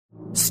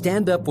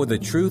Stand Up For the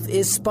Truth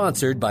is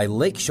sponsored by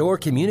Lakeshore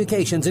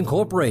Communications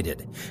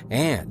Incorporated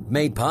and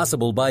made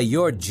possible by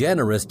your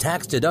generous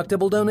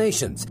tax-deductible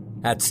donations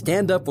at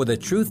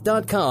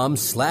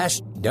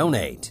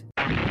standupforthetruth.com/donate.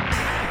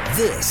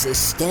 This is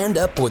Stand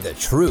Up For the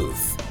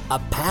Truth, a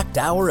packed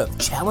hour of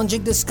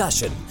challenging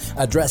discussion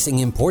addressing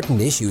important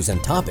issues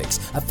and topics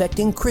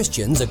affecting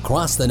Christians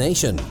across the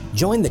nation.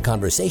 Join the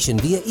conversation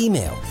via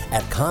email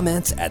at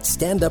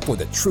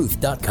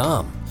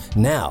comments@standupforthetruth.com.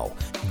 Now,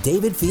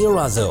 David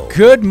Fiorazo.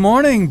 Good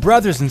morning,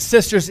 brothers and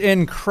sisters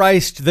in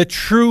Christ, the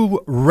true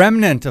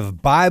remnant of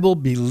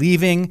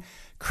Bible-believing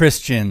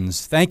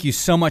Christians. Thank you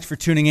so much for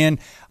tuning in.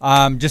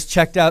 Just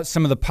checked out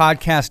some of the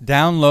podcast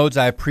downloads.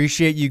 I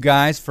appreciate you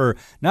guys for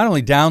not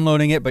only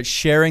downloading it, but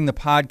sharing the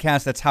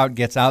podcast. That's how it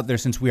gets out there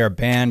since we are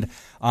banned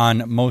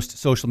on most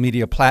social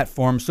media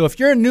platforms. So if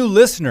you're a new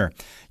listener,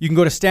 you can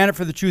go to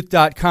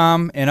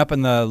standupforthetruth.com, and up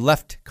in the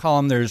left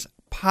column, there's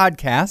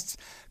podcasts.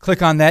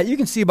 Click on that. You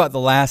can see about the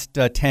last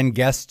 10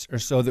 guests or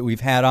so that we've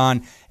had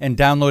on and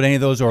download any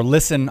of those or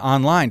listen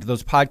online to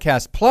those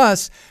podcasts.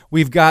 Plus,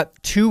 we've got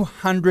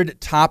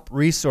 200 top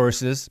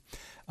resources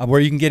where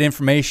you can get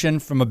information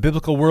from a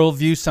biblical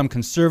worldview, some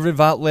conservative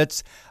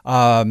outlets,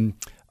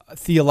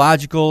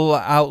 theological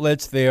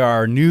outlets. There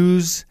are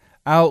news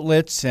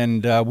outlets,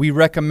 and we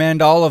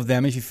recommend all of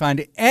them. If you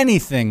find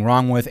anything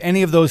wrong with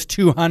any of those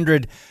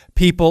 200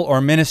 people or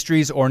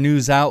ministries or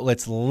news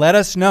outlets, let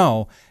us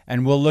know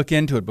and we'll look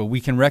into it. But we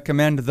can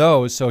recommend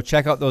those, so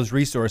check out those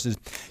resources.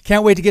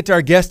 Can't wait to get to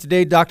our guest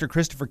today, Dr.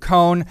 Christopher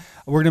Cohn.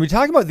 We're going to be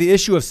talking about the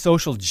issue of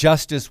social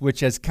justice,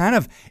 which has kind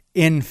of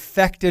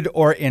infected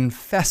or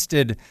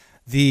infested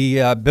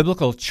the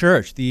biblical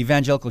church, the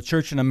evangelical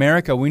church in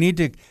America. We need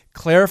to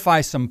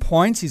clarify some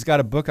points. He's got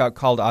a book out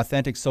called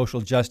Authentic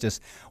Social Justice.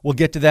 We'll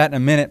get to that in a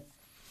minute.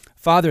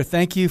 Father,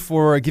 thank you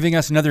for giving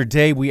us another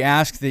day. We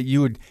ask that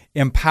you would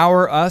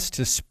empower us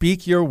to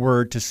speak your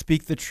word, to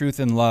speak the truth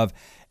in love,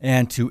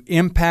 and to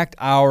impact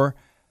our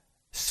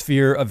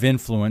sphere of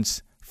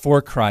influence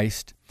for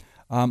Christ.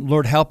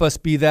 Lord, help us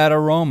be that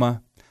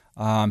aroma.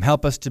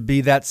 Help us to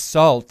be that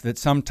salt that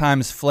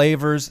sometimes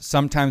flavors,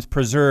 sometimes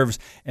preserves,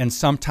 and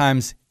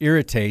sometimes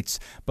irritates.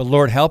 But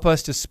Lord, help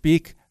us to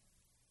speak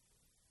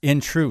in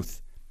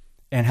truth,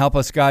 and help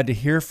us, God, to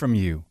hear from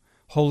you.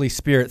 Holy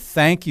Spirit,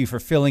 thank you for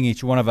filling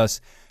each one of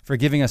us, for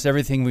giving us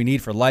everything we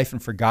need for life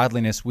and for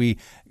godliness. We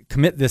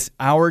commit this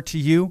hour to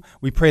you.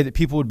 We pray that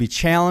people would be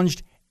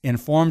challenged,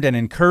 informed, and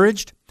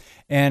encouraged.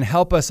 And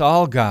help us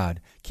all,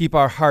 God, keep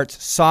our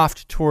hearts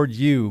soft toward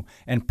you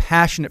and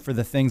passionate for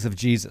the things of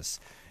Jesus.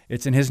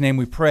 It's in his name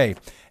we pray.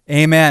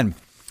 Amen.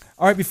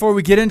 All right, before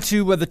we get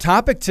into the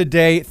topic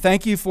today,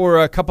 thank you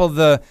for a couple of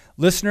the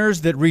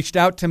listeners that reached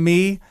out to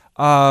me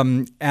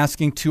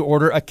asking to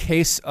order a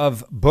case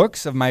of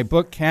books of my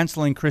book,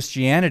 Canceling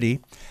Christianity.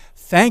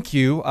 Thank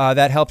you.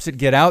 That helps it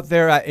get out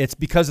there. It's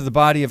because of the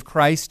body of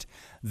Christ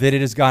that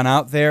it has gone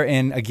out there.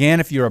 And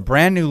again, if you're a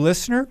brand new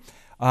listener,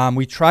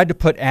 we tried to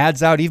put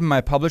ads out. Even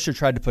my publisher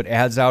tried to put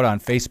ads out on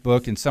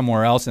Facebook and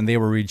somewhere else, and they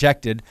were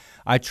rejected.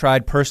 I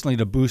tried personally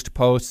to boost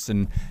posts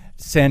and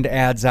send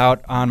ads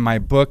out on my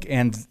book,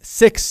 and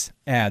 6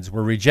 ads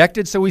were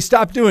rejected, so we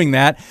stopped doing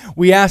that.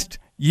 We asked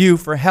you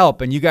for help,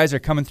 and you guys are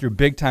coming through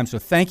big time, so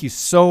thank you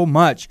so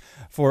much,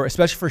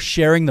 especially for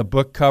sharing the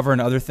book cover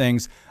and other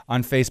things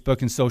on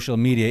Facebook and social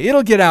media.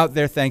 It'll get out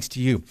there thanks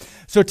to you.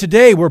 So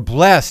today we're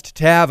blessed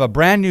to have a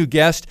brand new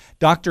guest,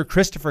 Dr.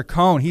 Christopher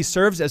Cohn. He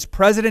serves as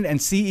president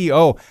and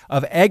CEO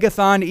of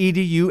Agathon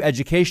EDU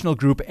Educational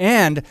Group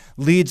and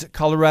leads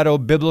Colorado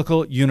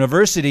Biblical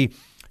University.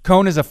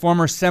 Cohn is a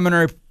former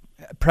seminary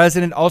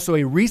president, also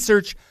a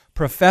research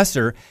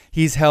professor.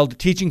 He's held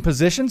teaching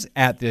positions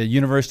at the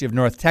University of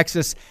North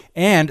Texas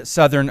and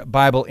Southern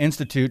Bible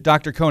Institute.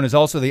 Dr. Cohn is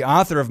also the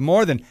author of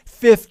more than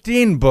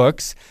 15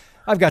 books.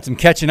 I've got some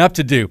catching up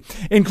to do,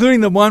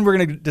 including the one we're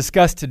going to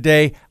discuss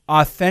today,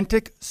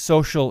 Authentic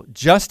Social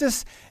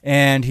Justice,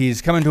 and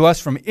he's coming to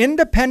us from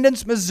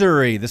Independence,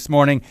 Missouri this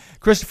morning.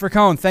 Christopher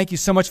Cohn, thank you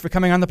so much for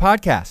coming on the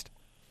podcast.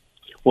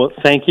 Well,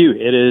 thank you.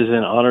 It is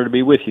an honor to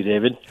be with you,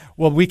 David.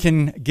 Well, we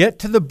can get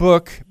to the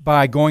book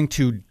by going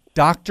to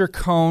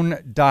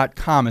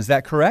drcohn.com. Is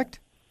that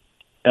correct?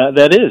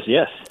 That is,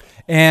 yes.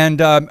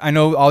 And I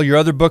know all your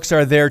other books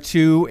are there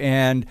too,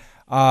 and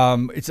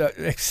it's an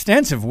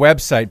extensive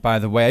website, by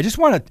the way. I just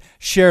want to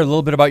share a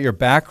little bit about your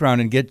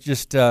background and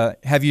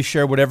have you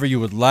share whatever you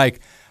would like.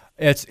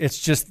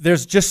 It's just,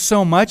 there's just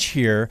so much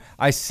here.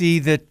 I see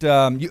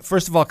that,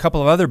 first of all, a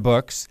couple of other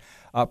books,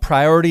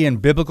 Priority in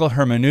Biblical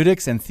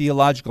Hermeneutics and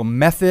Theological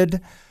Method,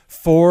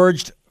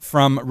 Forged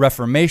from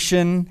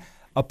Reformation,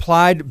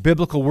 Applied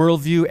Biblical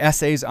Worldview,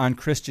 Essays on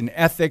Christian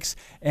Ethics,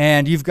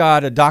 and you've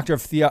got a Doctor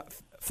of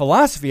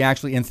Philosophy,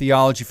 actually, in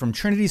Theology from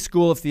Trinity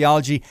School of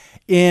Theology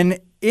in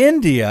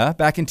India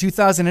back in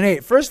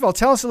 2008. First of all,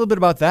 tell us a little bit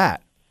about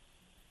that.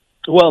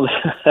 Well,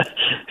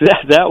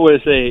 that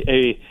was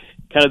a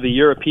kind of the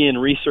European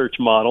research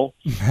model.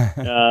 So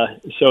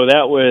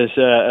that was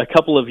a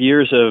couple of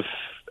years of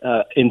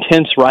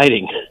intense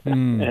writing,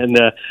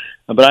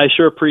 but I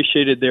sure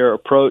appreciated their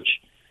approach.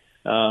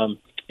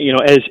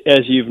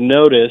 as you've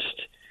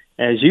noticed,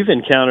 as you've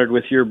encountered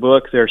with your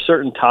book, there are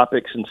certain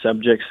topics and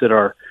subjects that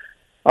are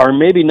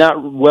maybe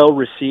not well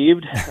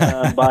received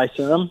by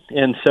some,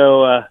 and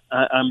so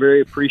I'm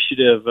very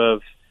appreciative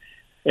of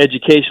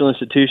educational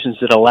institutions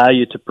that allow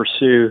you to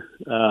pursue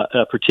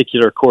a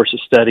particular course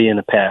of study and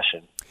a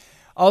passion.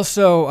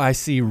 Also, I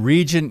see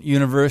Regent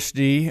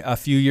University a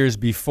few years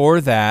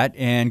before that,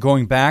 and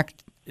going back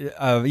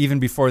even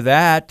before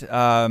that,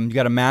 you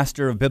got a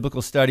Master of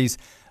Biblical Studies,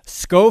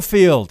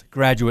 Scofield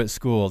Graduate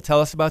School.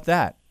 Tell us about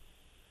that.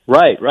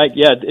 Right.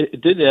 Yeah,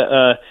 it did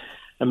a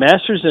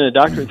master's and a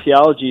doctorate in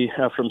theology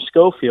from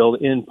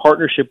Scofield in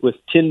partnership with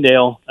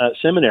Tyndale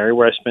Seminary,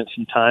 where I spent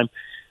some time.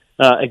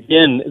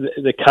 Again,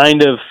 the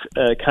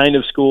kind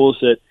of schools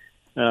that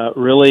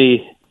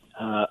really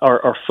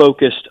are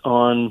focused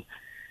on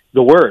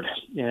the Word,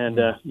 and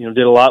did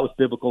a lot with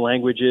biblical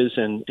languages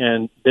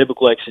and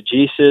biblical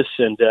exegesis,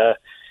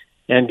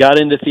 and got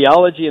into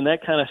theology, and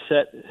that kind of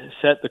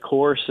set the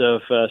course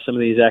of some of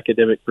these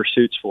academic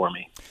pursuits for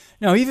me.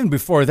 Now, even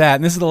before that,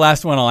 and this is the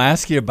last one I'll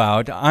ask you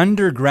about,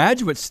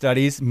 undergraduate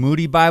studies,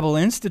 Moody Bible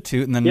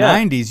Institute in the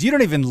 90s. You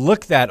don't even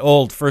look that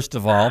old, first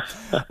of all,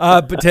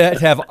 but to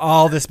have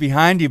all this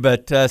behind you.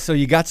 But so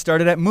you got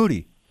started at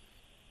Moody.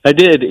 I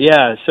did,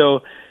 yeah. So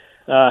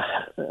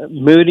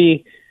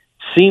Moody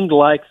seemed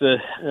like the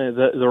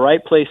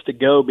right place to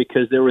go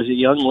because there was a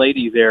young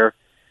lady there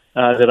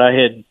that I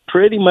had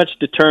pretty much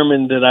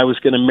determined that I was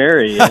going to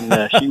marry,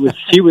 and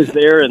she was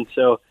there, and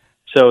so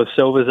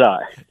was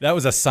I. That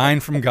was a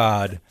sign from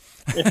God.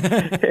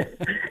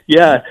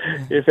 Yeah,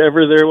 if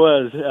ever there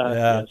was.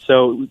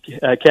 So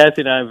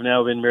Kathy and I have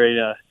now been married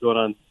going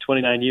on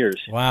 29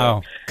 years.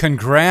 Wow.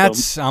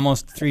 Congrats.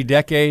 Almost 3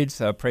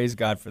 decades. Praise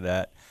God for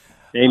that.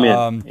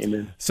 Amen.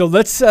 Amen. So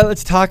let's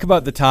talk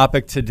about the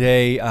topic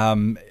today.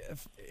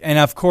 And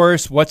of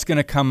course, what's going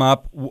to come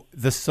up,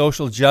 the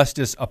social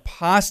justice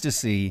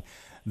apostasy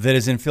that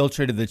has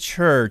infiltrated the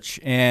church.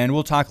 And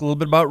we'll talk a little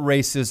bit about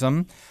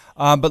racism.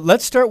 But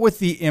let's start with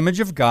the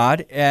image of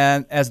God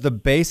and as the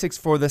basics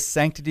for the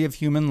sanctity of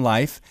human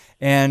life.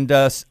 And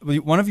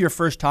one of your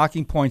first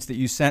talking points that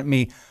you sent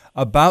me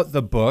about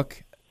the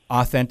book,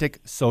 Authentic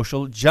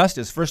Social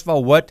Justice. First of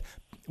all,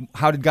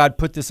 how did God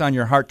put this on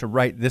your heart to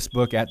write this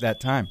book at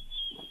that time?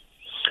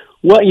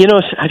 Well,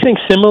 I think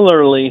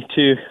similarly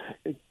to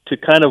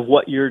kind of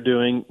what you're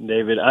doing,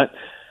 David,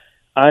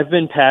 I've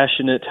been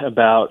passionate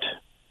about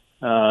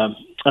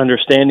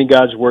understanding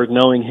God's Word,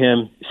 knowing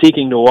Him,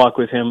 seeking to walk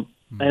with Him,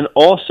 and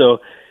also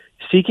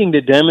seeking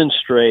to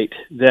demonstrate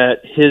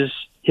that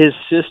His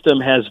system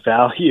has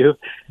value,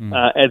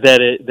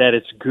 that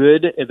it's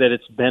good, that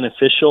it's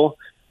beneficial,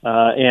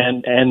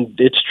 and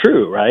it's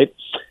true, right?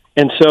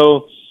 And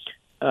so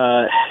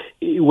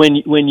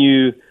when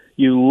you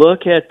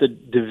look at the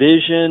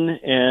division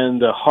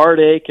and the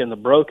heartache and the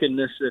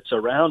brokenness that's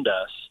around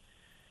us,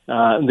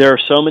 there are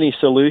so many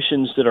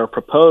solutions that are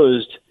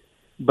proposed,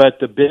 but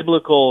the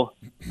biblical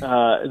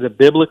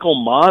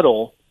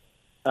model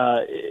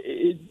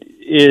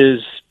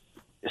is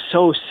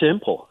so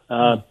simple.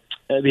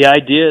 The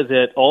idea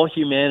that all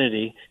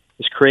humanity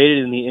is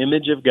created in the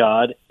image of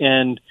God,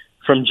 and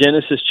from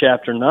Genesis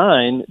chapter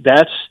 9,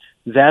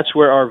 that's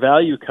where our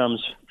value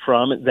comes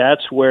from.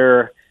 That's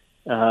where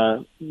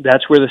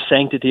the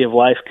sanctity of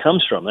life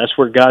comes from. That's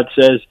where God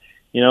says,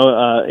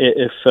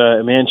 if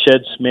a man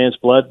sheds man's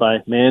blood,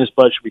 by man's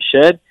blood shall be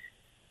shed,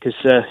 because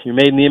you're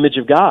made in the image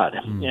of God.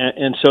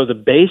 And so the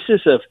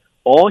basis of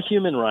all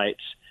human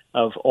rights,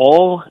 of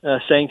all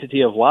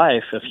sanctity of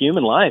life, of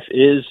human life,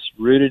 is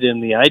rooted in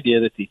the idea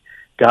that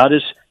God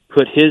has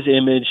put His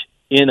image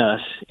in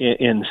us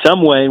in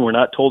some way. We're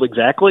not told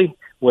exactly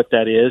what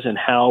that is and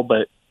how,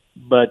 but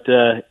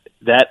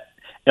that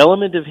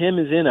element of Him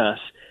is in us.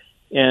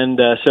 And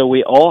so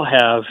we all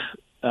have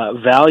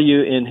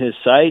value in His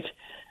sight,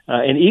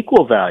 and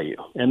equal value,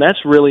 and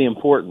that's really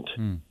important.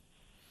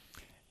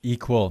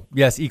 Equal,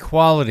 yes,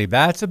 equality.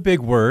 That's a big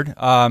word.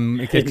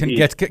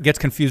 It gets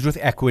confused with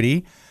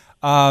equity.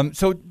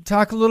 So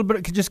talk a little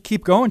bit. Just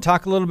keep going.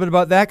 Talk a little bit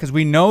about that, because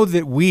we know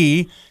that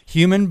we,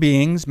 human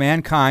beings,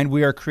 mankind,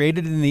 we are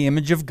created in the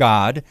image of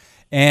God,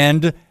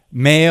 and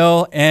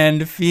male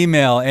and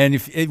female,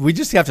 and we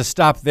just have to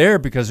stop there,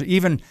 because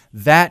even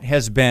that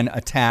has been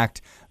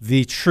attacked.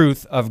 The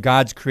truth of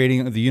God's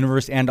creating the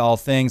universe and all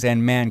things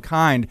and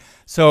mankind.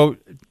 So,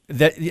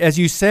 that, as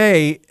you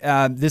say,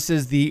 this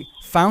is the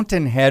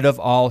fountainhead of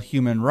all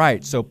human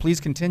rights. So please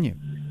continue.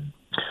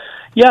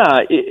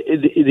 Yeah,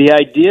 the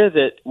idea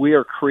that we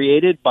are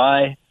created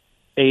by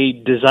a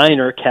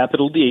designer,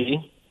 capital D,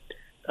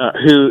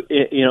 who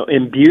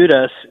imbued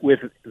us with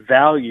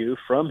value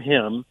from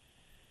Him,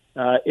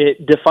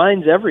 it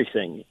defines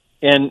everything.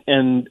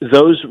 And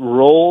those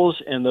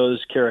roles and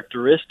those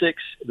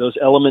characteristics, those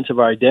elements of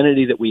our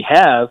identity that we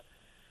have,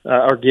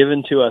 are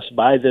given to us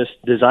by this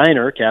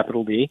designer,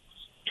 capital D,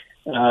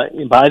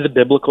 by the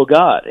biblical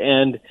God.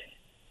 And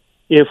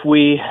if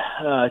we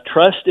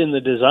trust in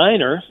the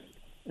designer,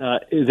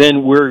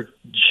 then we're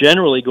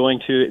generally going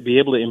to be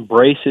able to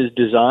embrace His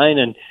design,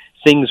 and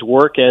things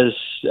work as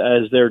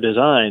they're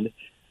designed.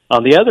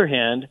 On the other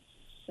hand,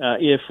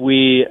 if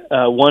we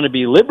want to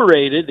be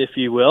liberated, if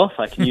you will, if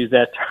I can use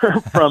that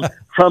term,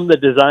 from the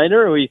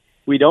designer,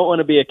 we don't want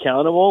to be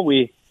accountable.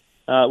 We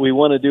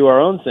want to do our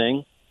own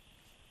thing.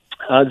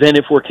 Then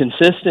if we're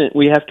consistent,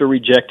 we have to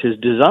reject his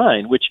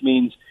design, which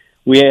means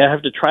we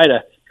have to try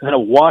to kind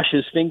of wash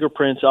his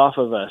fingerprints off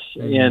of us.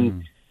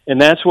 And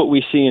that's what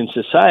we see in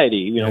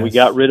society. We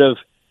got rid of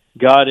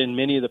God in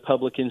many of the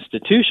public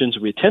institutions.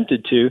 We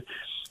attempted to,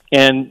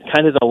 and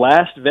kind of the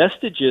last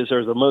vestiges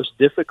are the most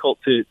difficult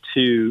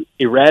to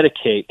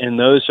eradicate, and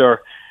those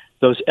are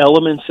those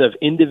elements of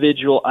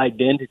individual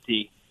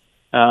identity.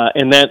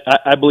 And that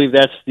I believe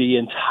that's the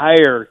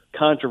entire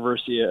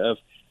controversy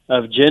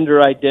of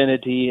gender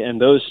identity,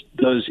 and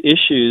those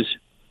issues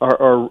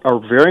are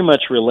very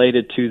much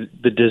related to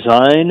the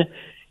design,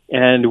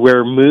 and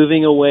we're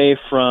moving away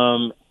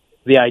from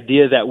the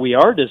idea that we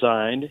are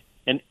designed,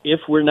 and if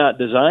we're not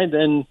designed,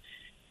 then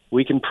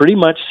we can pretty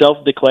much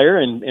self-declare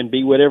and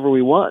be whatever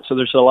we want. So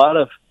there's a lot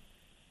of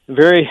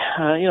very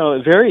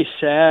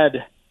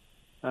sad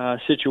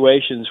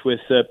situations with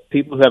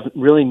people who have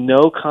really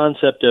no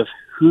concept of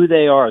who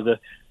they are,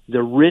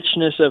 the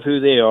richness of who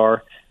they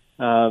are,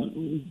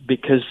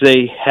 because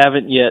they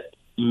haven't yet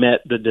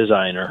met the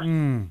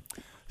designer.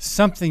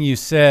 Something you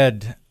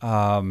said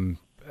a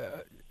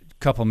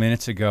couple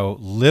minutes ago,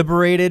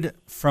 liberated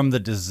from the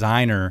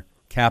designer,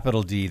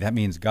 capital D, that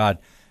means God.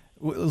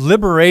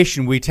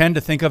 Liberation we tend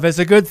to think of as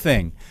a good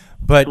thing,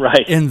 but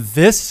in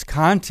this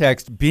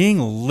context, being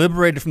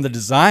liberated from the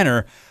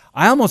designer,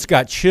 I almost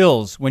got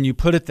chills when you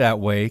put it that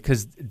way,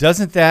 because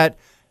doesn't that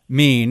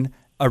mean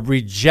a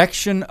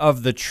rejection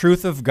of the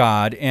truth of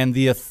God and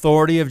the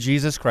authority of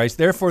Jesus Christ?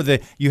 Therefore,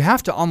 you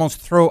have to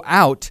almost throw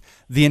out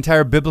the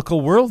entire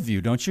biblical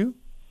worldview, don't you?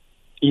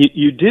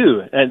 You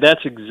do, and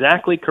that's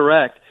exactly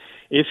correct.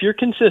 If you're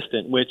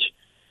consistent, which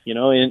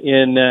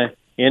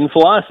in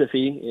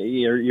philosophy,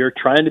 you're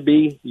trying to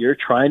be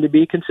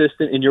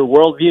consistent in your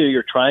worldview.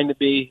 You're trying to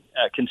be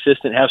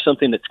consistent, have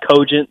something that's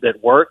cogent,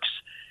 that works,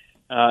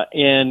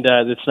 and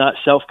that's not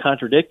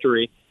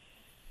self-contradictory.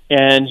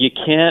 And you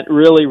can't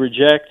really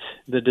reject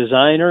the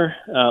designer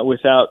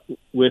without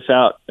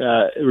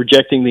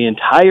rejecting the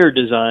entire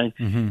design.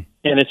 Mm-hmm.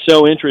 And it's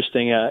so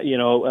interesting. I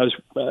was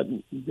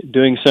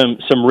doing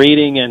some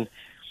reading and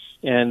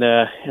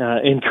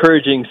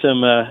encouraging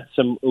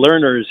some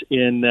learners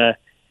in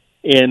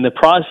the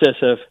process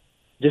of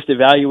just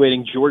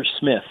evaluating George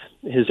Smith,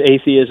 his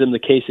atheism, the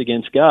case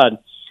against God.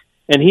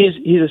 And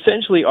he's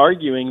essentially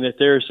arguing that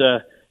there's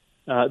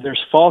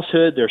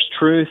falsehood, there's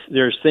truth,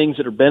 there's things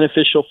that are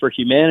beneficial for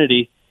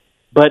humanity,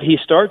 but he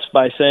starts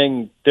by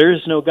saying there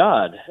is no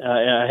God.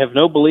 I have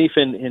no belief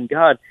in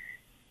God,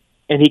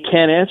 and he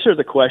can't answer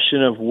the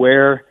question of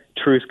where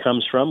truth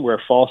comes from,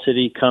 where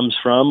falsity comes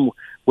from,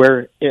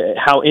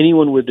 how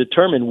anyone would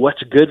determine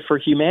what's good for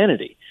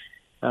humanity.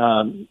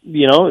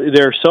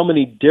 There are so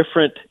many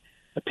different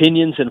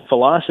opinions and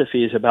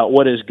philosophies about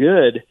what is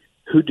good.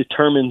 Who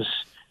determines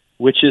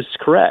which is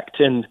correct?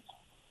 And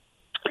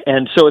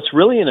so it's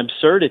really an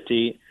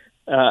absurdity.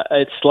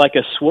 It's like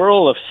a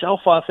swirl of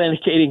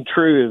self-authenticating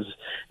truths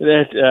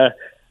that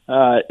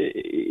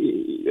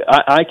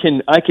I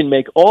can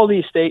make all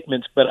these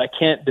statements, but I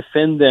can't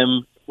defend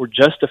them or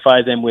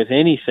justify them with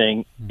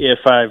anything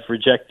if I've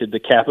rejected the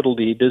capital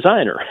D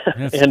designer.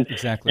 Yes, and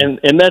exactly.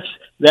 And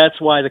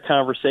that's why the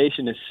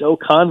conversation is so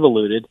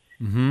convoluted.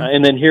 Mm-hmm.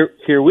 And then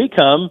here we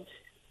come,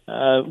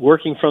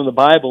 working from the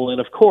Bible, and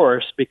of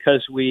course,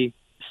 because we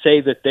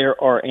say that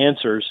there are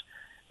answers,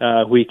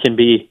 we can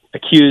be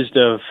accused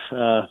of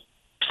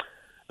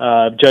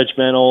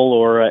judgmental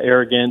or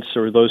arrogance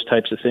or those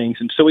types of things.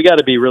 And so we got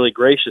to be really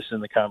gracious in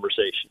the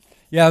conversation.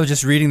 Yeah, I was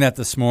just reading that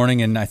this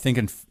morning, and I think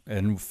in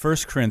 1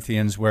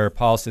 Corinthians where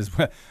Paul says,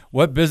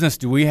 what business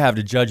do we have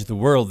to judge the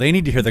world? They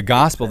need to hear the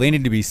gospel. They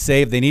need to be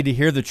saved. They need to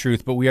hear the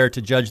truth, but we are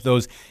to judge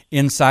those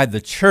inside the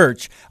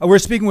church. We're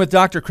speaking with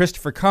Dr.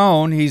 Christopher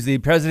Cohn. He's the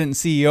president and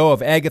CEO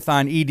of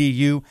Agathon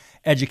EDU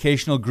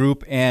Educational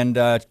Group, and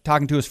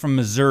talking to us from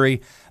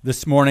Missouri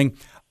this morning.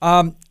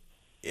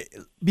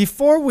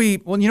 Before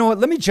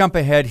let me jump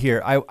ahead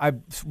here.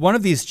 One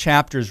of these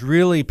chapters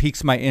really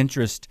piques my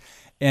interest,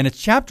 and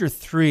it's chapter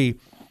 3,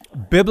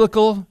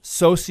 Biblical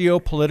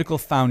Socio-Political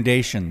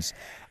Foundations.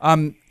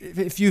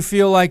 If you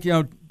feel like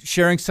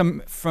sharing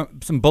some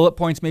bullet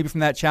points maybe from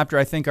that chapter,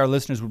 I think our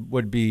listeners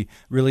would be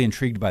really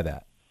intrigued by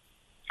that.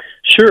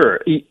 Sure.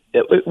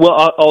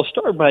 Well, I'll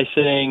start by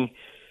saying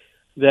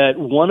that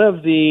one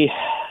of the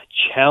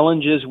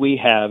challenges we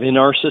have in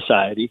our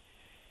society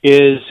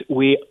is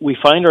we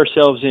find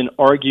ourselves in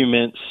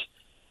arguments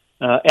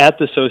at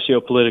the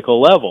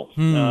socio-political level.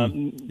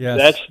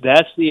 Yes.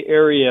 That's the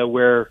area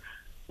where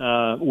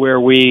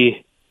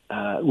we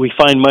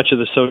find much of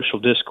the social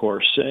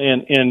discourse.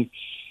 And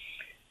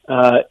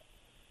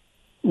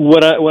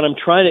what I'm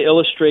trying to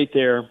illustrate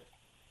there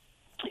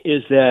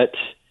is that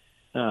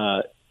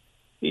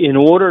in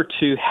order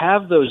to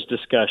have those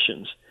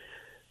discussions,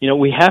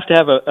 we have to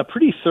have a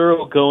pretty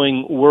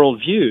thoroughgoing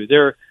worldview.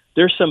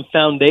 There's some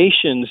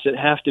foundations that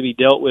have to be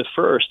dealt with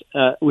first.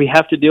 We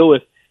have to deal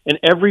with in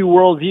every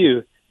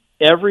worldview,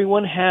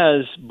 everyone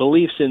has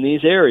beliefs in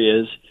these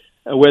areas,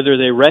 whether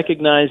they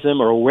recognize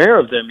them or aware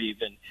of them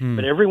even.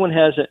 But everyone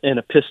has an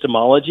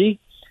epistemology.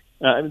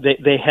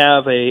 They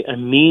have a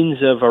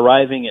means of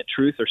arriving at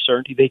truth or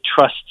certainty. They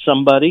trust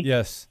somebody,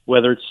 yes,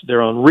 whether it's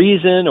their own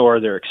reason or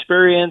their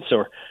experience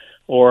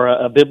or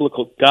a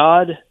biblical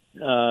God.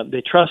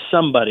 They trust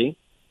somebody,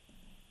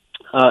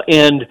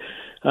 and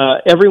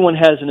everyone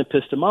has an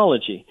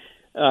epistemology,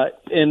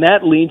 and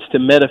that leads to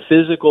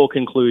metaphysical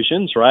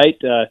conclusions, right?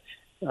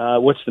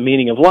 What's the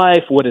meaning of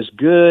life? What is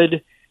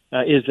good?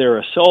 Is there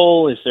a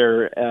soul? Is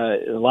there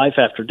life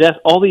after death?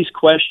 All these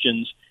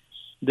questions,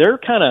 they're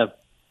kind of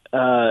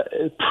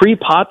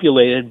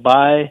pre-populated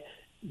by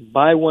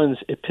one's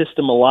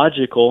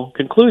epistemological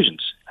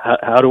conclusions.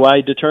 How do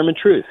I determine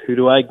truth? Who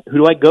do I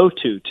go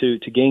to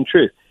gain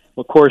truth?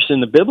 Well, of course,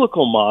 in the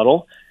biblical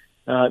model,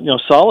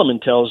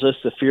 Solomon tells us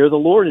the fear of the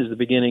Lord is the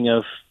beginning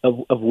of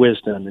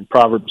wisdom in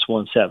Proverbs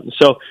 1:7.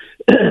 So,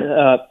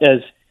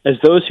 as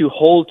those who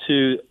hold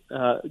to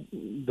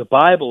the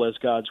Bible as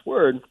God's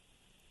word,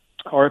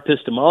 our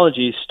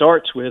epistemology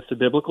starts with the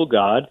biblical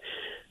God.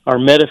 Our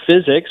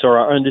metaphysics, or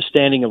our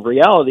understanding of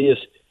reality,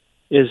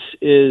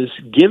 is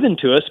given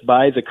to us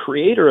by the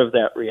creator of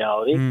that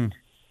reality.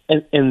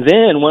 And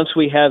then once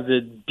we have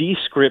the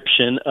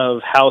description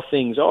of how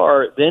things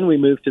are, then we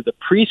move to the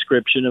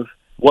prescription of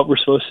what we're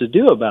supposed to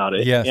do about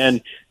it. Yes.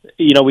 And,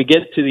 we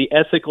get to the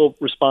ethical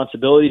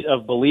responsibilities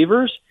of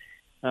believers,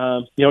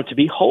 to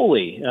be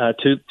holy,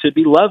 to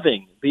be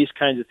loving, these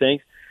kinds of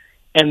things.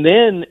 And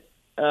then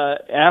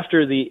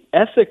after the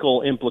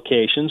ethical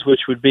implications,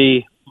 which would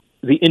be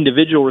the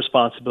individual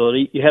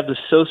responsibility, you have the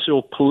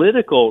social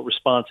political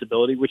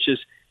responsibility, which is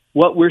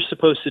what we're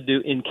supposed to do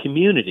in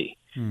community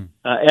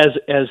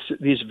as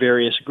these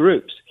various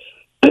groups.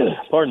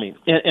 Pardon me.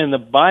 And the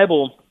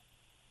Bible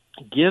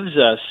gives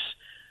us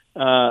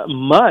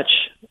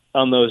much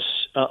on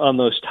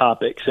those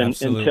topics and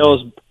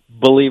tells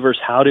believers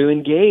how to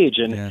engage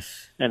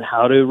and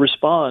how to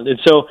respond. And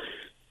so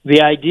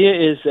the idea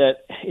is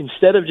that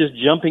instead of just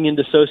jumping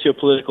into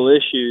socio-political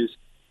issues,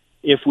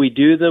 if we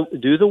do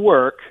the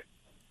work,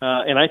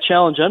 and I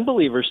challenge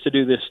unbelievers to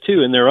do this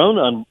too in their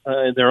own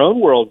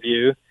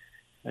worldview,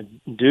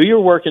 do your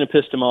work in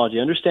epistemology.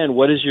 Understand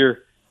what is your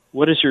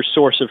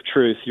source of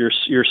truth,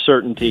 your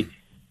certainty,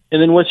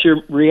 and then what's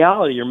your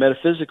reality, your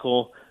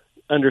metaphysical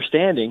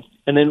understanding,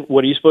 and then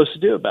what are you supposed to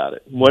do about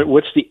it?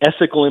 What's the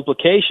ethical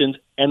implications,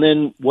 and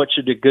then what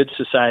should a good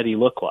society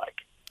look like?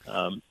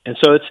 And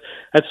so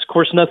that's of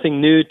course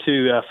nothing new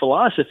to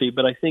philosophy,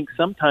 but I think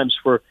sometimes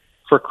for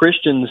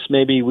Christians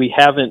maybe we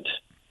haven't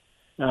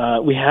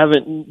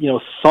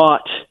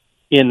thought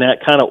in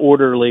that kind of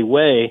orderly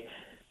way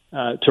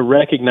to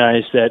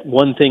recognize that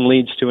one thing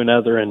leads to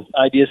another and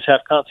ideas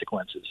have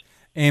consequences.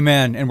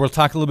 Amen. And we'll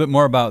talk a little bit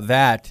more about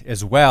that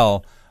as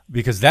well,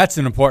 because that's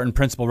an important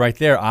principle right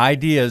there.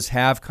 Ideas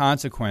have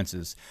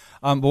consequences.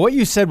 But what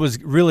you said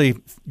was really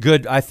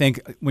good, I think,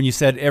 when you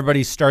said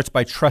everybody starts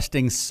by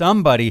trusting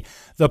somebody.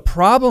 The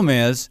problem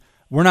is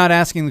we're not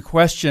asking the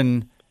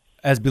question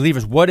as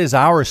believers, what is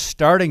our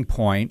starting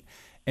point?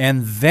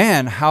 And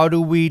then how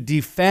do we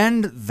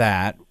defend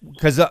that?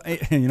 Because,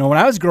 when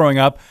I was growing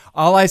up,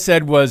 all I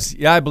said was,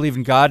 yeah, I believe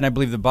in God and I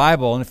believe the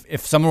Bible. And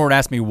if someone were to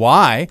ask me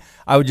why,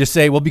 I would just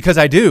say, well, because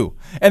I do.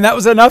 And that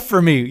was enough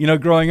for me,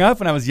 growing up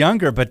when I was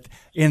younger. But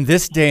in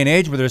this day and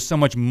age where there's so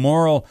much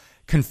moral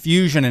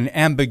confusion and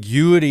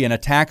ambiguity and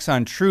attacks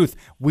on truth,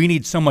 we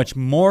need so much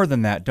more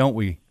than that, don't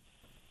we?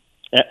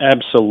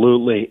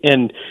 Absolutely.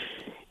 And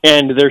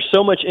there's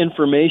so much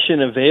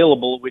information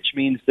available, which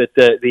means that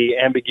the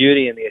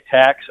ambiguity and the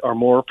attacks are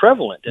more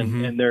prevalent.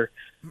 And they're,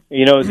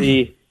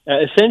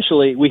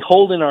 essentially we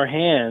hold in our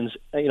hands,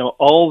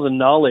 all the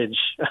knowledge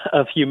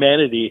of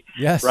humanity,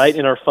 yes, right,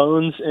 in our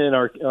phones and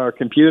our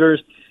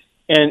computers.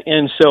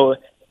 And so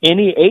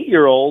any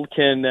 8-year-old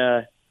can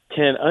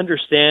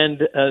understand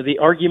the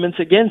arguments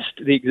against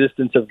the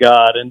existence of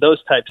God and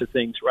those types of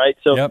things, right?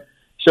 So. Yep.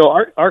 So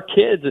our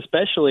kids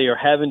especially are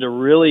having to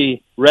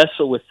really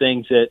wrestle with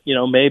things that,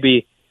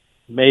 maybe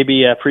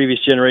previous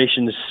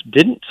generations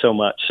didn't so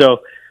much.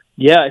 So,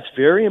 yeah, it's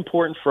very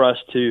important for us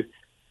to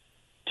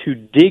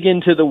dig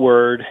into the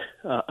Word,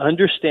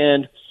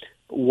 understand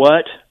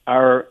what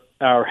our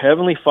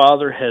Heavenly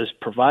Father has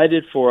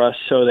provided for us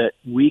so that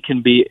we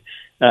can be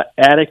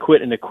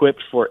adequate and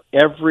equipped for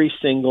every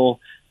single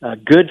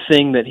good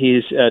thing that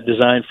He's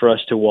designed for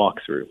us to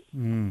walk through.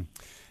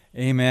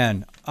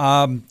 Amen.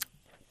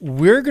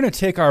 We're going to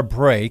take our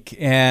break,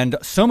 and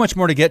so much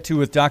more to get to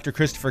with Dr.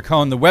 Christopher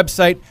Cohn. The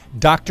website,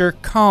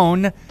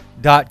 drcohn.com,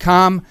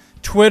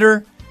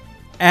 Twitter,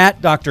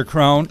 @Dr.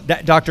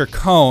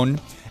 Cohn.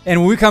 And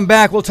when we come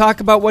back, we'll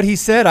talk about what he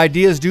said.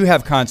 Ideas do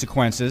have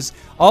consequences.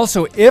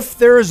 Also, if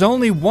there is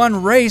only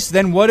one race,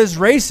 then what is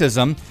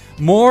racism?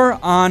 More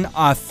on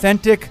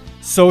authentic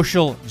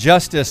social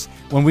justice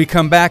when we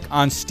come back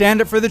on Stand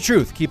Up for the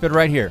Truth. Keep it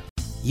right here.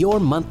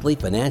 Your monthly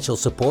financial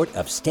support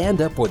of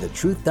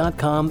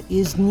StandUpForTheTruth.com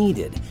is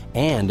needed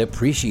and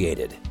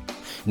appreciated.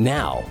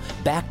 Now,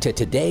 back to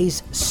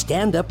today's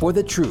Stand Up for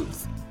the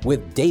Truth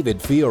with David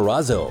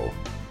Fiorazo.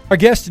 Our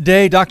guest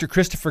today, Dr.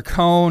 Christopher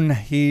Cohn.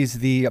 He's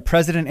the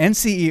president and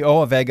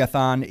CEO of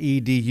Agathon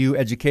EDU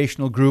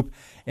Educational Group,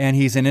 and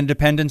he's in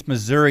Independence,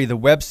 Missouri. The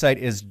website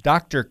is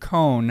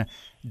drcohn.com.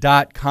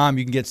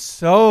 You can get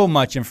so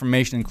much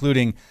information,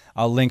 including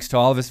links to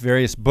all of his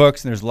various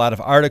books, and there's a lot of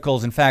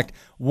articles. In fact,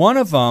 one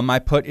of them I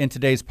put in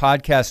today's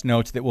podcast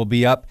notes that will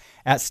be up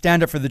at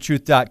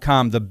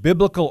standupforthetruth.com, The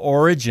Biblical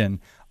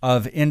Origin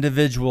of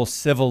Individual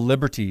Civil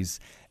Liberties.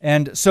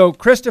 And so,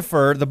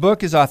 Christopher, the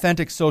book is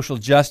Authentic Social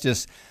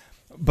Justice,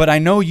 but I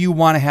know you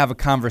want to have a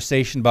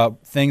conversation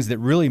about things that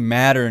really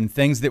matter and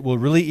things that will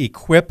really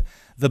equip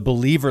the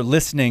believer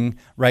listening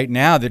right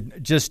now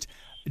that just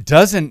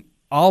doesn't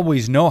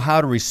always know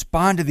how to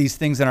respond to these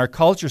things in our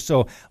culture.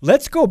 So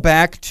let's go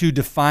back to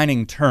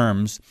defining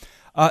terms.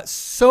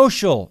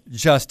 Social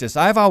justice.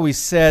 I've always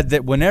said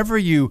that whenever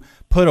you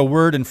put a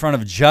word in front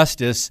of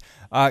justice,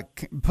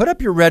 put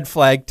up your red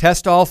flag,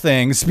 test all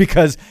things,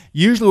 because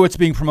usually what's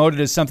being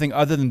promoted is something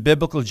other than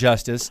biblical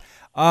justice.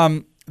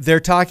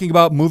 They're talking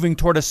about moving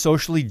toward a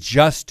socially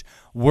just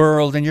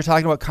world, and you're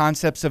talking about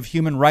concepts of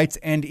human rights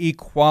and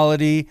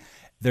equality.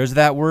 There's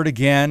that word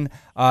again.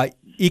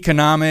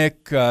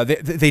 Economic.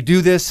 They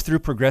do this through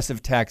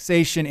progressive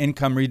taxation,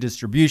 income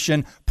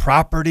redistribution,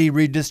 property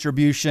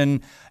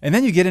redistribution, and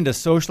then you get into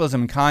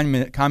socialism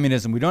and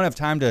communism. We don't have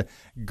time to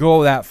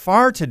go that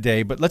far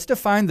today, but let's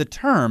define the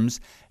terms.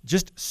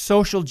 Just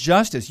social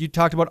justice. You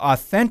talked about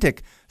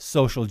authentic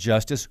social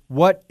justice.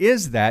 What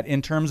is that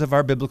in terms of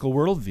our biblical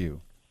worldview?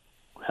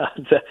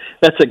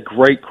 That's a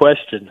great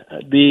question.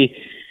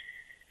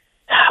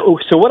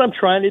 So what I'm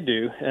trying to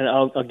do, and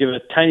I'll give a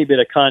tiny bit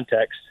of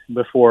context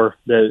before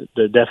the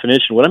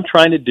definition. What I'm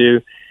trying to do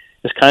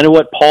is kind of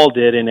what Paul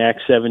did in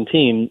Acts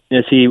 17,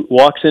 as he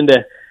walks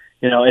into,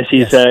 as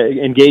he's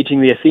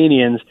engaging the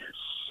Athenians,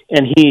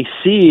 and he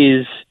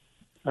sees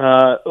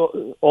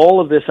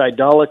all of this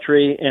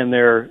idolatry and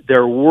their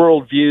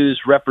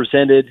worldviews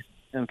represented.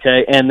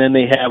 Okay, and then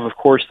they have, of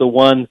course,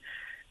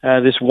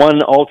 this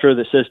one altar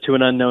that says "to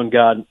an unknown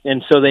God,"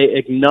 and so they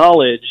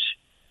acknowledge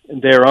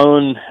their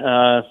own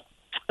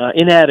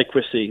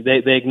inadequacy.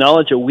 They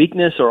acknowledge a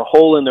weakness or a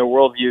hole in their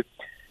worldview,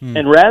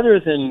 and rather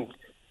than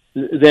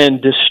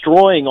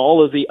destroying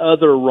all of the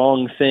other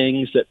wrong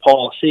things that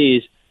Paul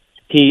sees,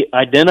 he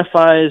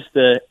identifies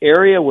the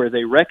area where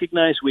they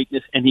recognize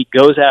weakness, and he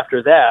goes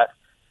after that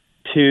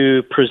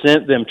to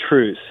present them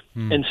truth.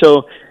 And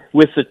so,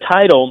 with the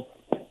title,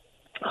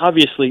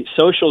 obviously,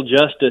 social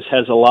justice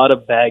has a lot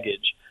of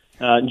baggage.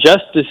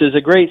 Justice is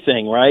a great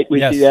thing, right? We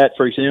see that,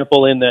 for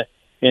example, in the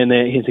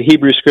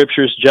Hebrew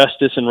Scriptures.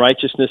 Justice and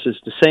righteousness is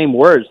the same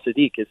word,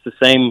 tzedek. It's the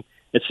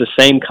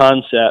same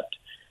concept,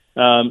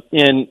 and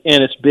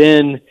it's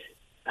been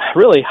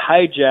really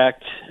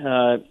hijacked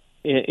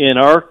in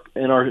our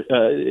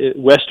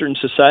Western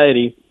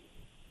society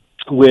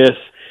with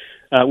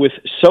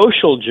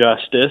social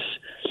justice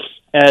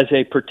as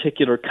a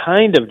particular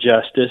kind of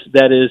justice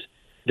that is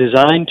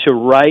designed to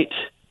right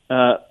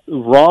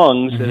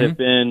wrongs that have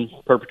been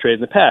perpetrated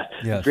in the past.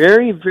 Yes.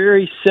 Very,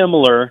 very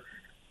similar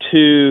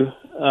to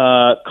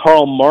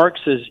Karl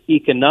Marx's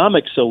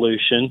economic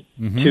solution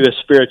to a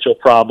spiritual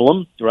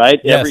problem, right?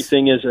 Yes.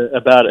 Everything is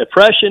about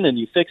oppression, and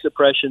you fix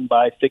oppression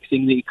by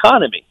fixing the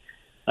economy.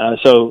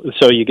 So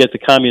you get the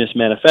Communist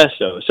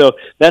Manifesto. So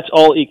that's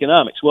all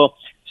economics. Well,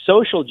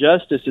 social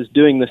justice is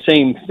doing the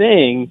same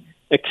thing,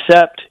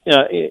 except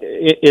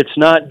it's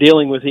not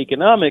dealing with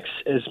economics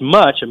as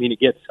much. I mean, it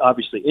gets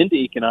obviously into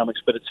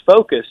economics, but its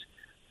focus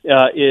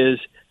is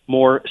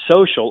more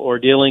social, or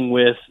dealing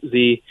with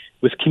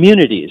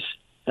communities.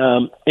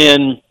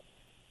 And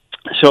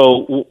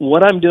so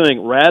what I'm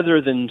doing,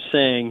 rather than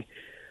saying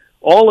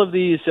all of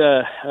these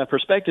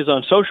perspectives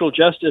on social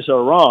justice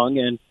are wrong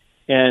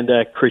and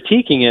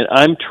critiquing it,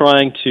 I'm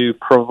trying to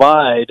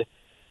provide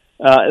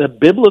a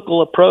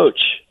biblical approach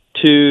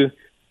to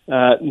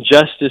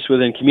justice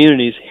within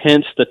communities,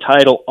 hence the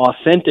title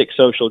Authentic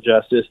Social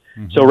Justice.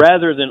 So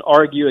rather than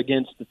argue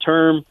against the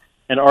term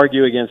and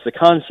argue against the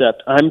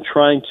concept, I'm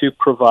trying to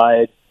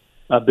provide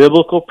a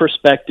biblical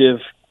perspective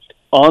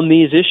on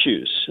these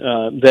issues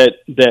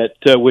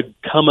that would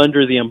come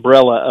under the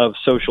umbrella of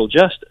social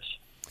justice.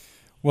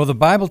 Well, the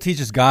Bible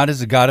teaches God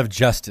is a God of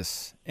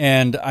justice.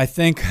 And I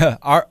think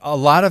a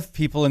lot of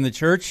people in the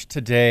church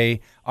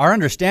today, our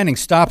understanding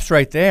stops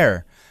right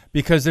there,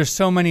 because there's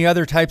so many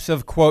other types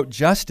of, quote,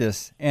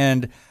 justice.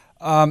 And,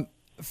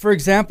 for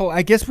example,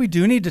 I guess we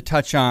do need to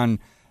touch on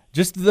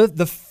just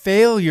the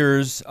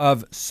failures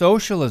of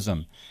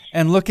socialism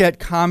and look at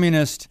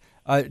communist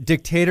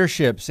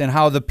dictatorships and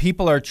how the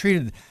people are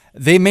treated.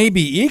 They may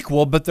be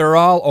equal, but they're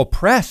all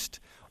oppressed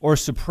or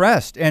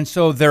suppressed. And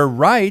so their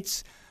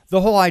rights,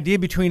 the whole idea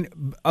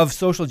of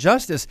social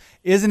justice,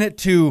 isn't it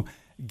to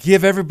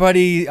give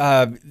everybody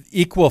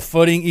equal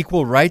footing,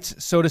 equal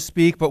rights, so to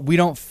speak? But we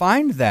don't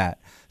find that.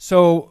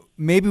 So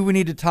maybe we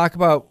need to talk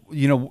about,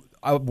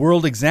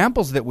 world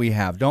examples that we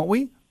have, don't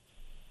we?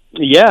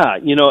 Yeah,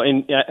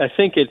 and I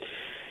think we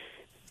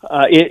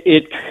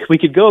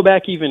could go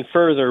back even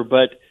further,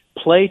 but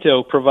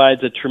Plato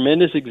provides a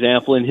tremendous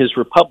example in his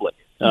Republic.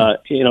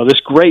 This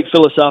great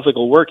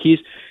philosophical work,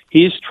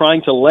 he's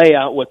trying to lay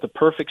out what the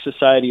perfect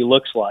society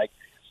looks like.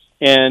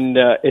 And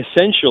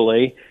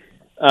essentially,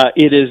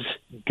 it is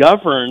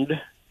governed,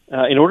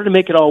 in order to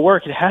make it all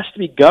work, it has to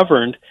be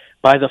governed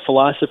by the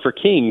philosopher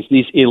kings,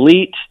 these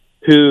elite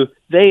who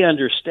they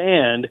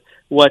understand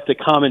what the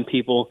common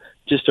people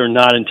just are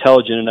not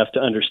intelligent enough to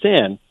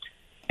understand.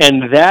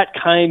 And that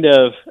kind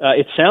of,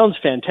 it sounds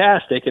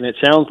fantastic, and it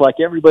sounds like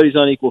everybody's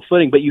on equal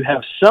footing, but you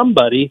have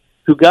somebody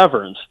who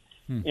governs.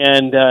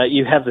 And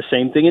you have the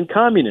same thing in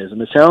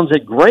communism. It sounds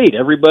like great.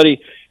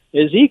 Everybody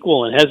is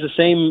equal and has the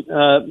same,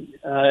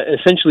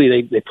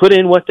 essentially they put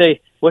in what they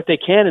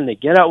can and they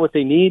get out what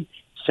they need.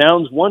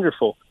 Sounds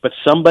wonderful, but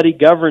somebody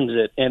governs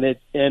it, and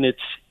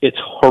it's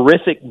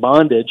horrific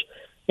bondage,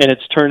 and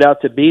it's turned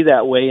out to be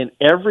that way in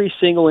every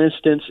single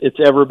instance it's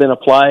ever been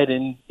applied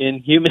in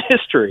human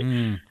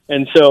history.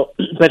 And so,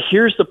 but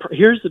here's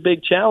the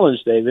big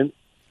challenge, David.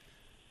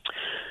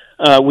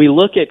 We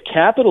look at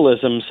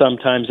capitalism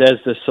sometimes as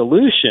the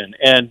solution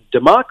and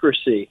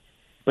democracy,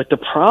 but the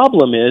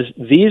problem is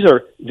these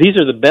are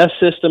the best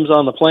systems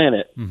on the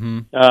planet.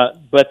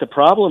 But the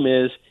problem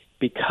is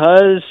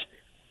because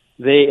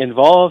they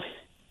involve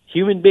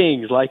human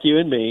beings like you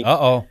and me.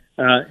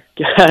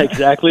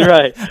 Exactly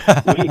right.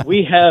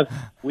 we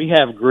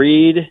have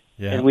greed,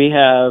 and we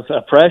have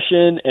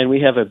oppression, and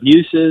we have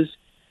abuses,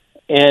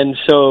 and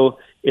so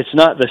it's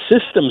not the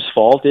system's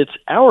fault; it's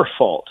our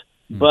fault.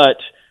 But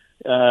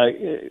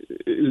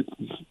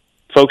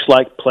folks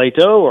like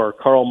Plato or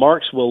Karl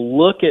Marx will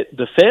look at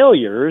the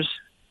failures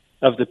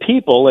of the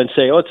people and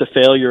say, "Oh, it's a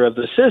failure of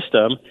the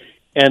system,"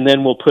 and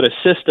then we'll put a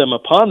system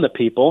upon the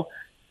people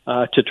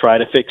to try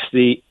to fix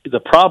the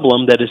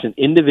problem that is an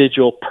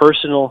individual,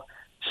 personal,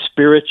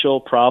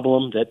 spiritual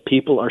problem that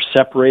people are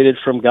separated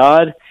from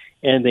God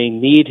and they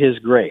need His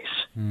grace.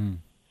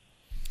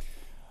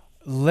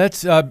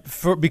 Let's,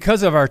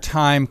 because of our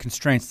time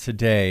constraints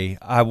today,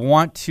 I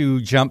want to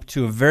jump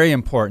to a very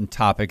important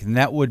topic, and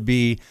that would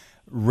be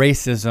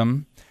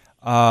racism.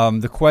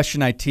 The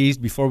question I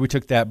teased before we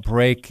took that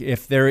break,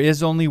 if there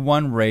is only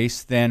one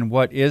race, then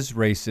what is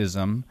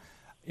racism?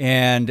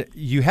 And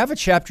you have a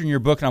chapter in your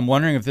book, and I'm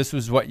wondering if this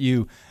was what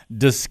you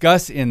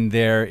discuss in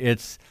there.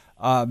 It's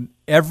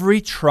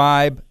every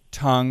tribe,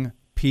 tongue,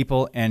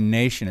 people, and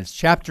nation. It's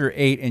chapter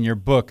 8 in your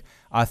book,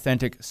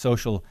 Authentic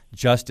Social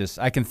Justice.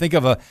 I can think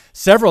of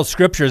several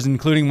scriptures,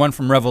 including one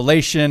from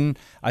Revelation.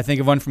 I think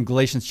of one from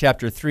Galatians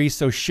chapter 3.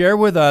 So share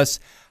with us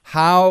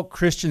how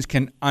Christians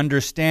can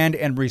understand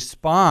and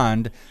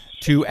respond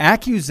to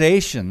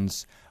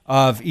accusations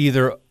of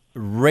either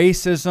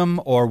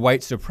racism or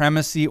white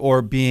supremacy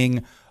or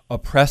being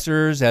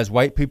oppressors as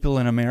white people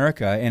in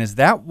America. And is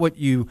that what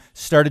you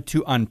started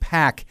to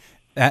unpack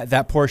at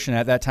that portion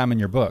at that time in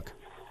your book?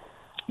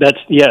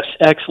 Yes,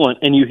 excellent.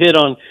 And you hit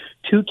on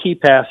two key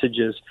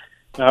passages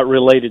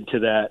related to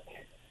that.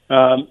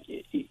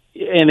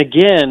 And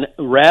again,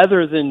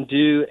 rather than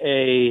do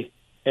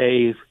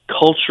a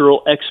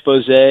cultural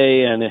expose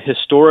and a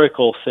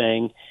historical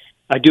thing,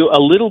 I do a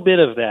little bit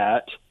of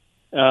that,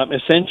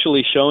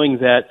 essentially showing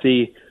that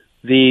the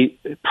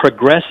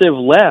progressive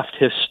left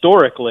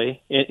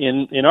historically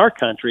in our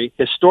country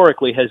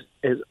historically has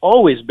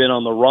always been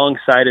on the wrong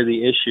side of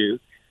the issue.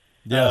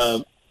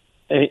 Yes.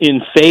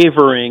 In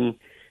favoring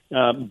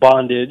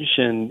bondage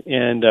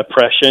and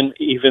oppression,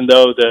 even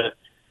though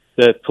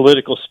the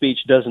political speech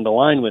doesn't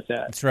align with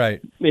that. That's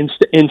right.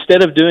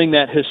 Instead of doing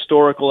that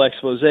historical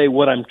expose,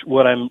 what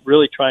I'm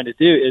really trying to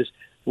do is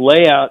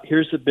lay out,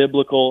 here's the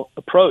biblical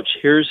approach.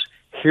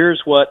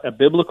 Here's what a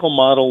biblical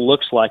model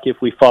looks like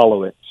if we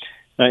follow it.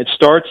 It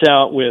starts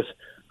out with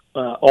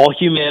all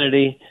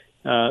humanity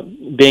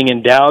being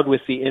endowed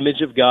with the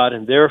image of God,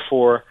 and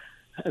therefore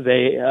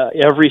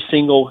every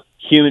single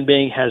human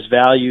being has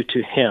value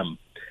to Him.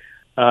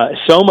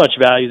 So much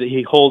value that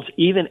He holds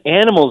even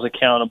animals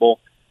accountable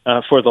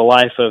for the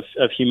life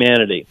of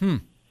humanity.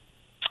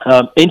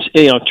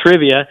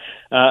 Trivia,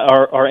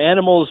 are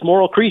animals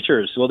moral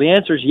creatures? Well, the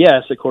answer is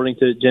yes, according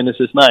to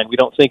Genesis 9. We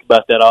don't think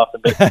about that often,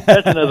 but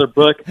that's another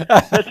book.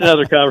 That's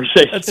another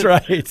conversation. That's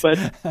right.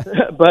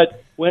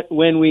 But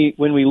when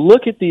we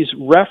look at these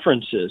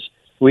references,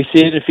 we see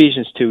it in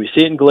Ephesians 2, we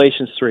see it in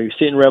Galatians 3, we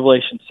see it in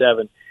Revelation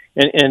 7,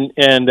 and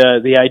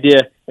the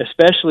idea,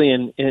 especially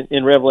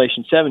in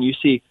Revelation 7, you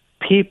see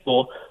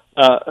people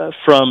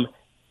from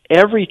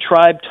every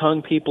tribe,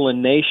 tongue, people,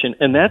 and nation,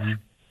 and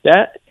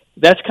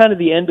that's kind of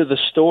the end of the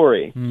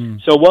story.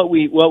 So what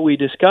we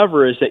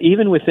discover is that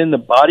even within the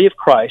body of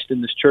Christ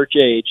in this church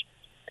age,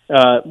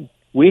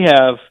 we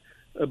have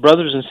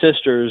brothers and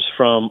sisters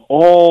from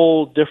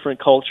all different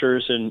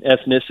cultures and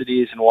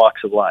ethnicities and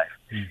walks of life.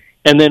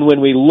 And then when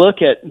we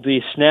look at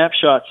the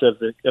snapshots of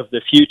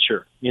the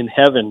future in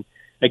heaven,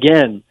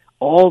 again,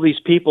 all these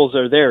peoples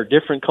are there,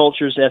 different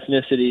cultures,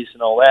 ethnicities,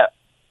 and all that.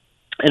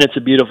 And it's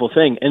a beautiful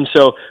thing. And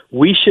so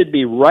we should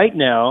be right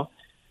now,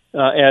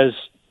 as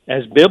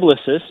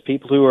biblicists,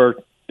 people who are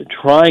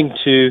trying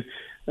to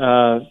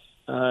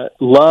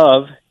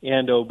love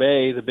and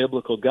obey the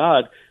biblical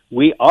God,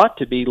 we ought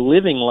to be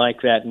living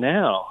like that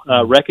now,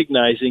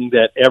 recognizing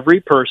that every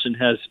person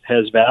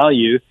has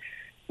value.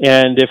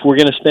 And if we're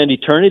going to spend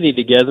eternity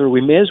together,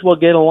 we may as well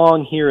get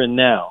along here and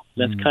now.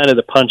 That's kind of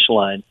the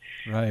punchline.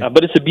 Right.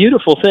 But it's a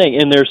beautiful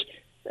thing. And there's,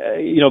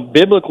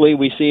 biblically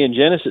we see in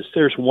Genesis,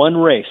 there's one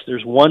race.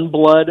 There's one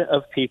blood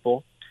of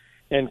people,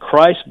 and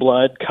Christ's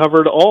blood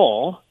covered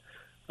all.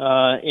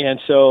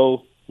 And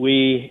so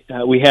we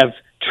have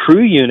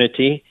true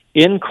unity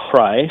in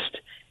Christ,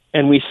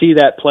 and we see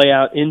that play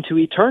out into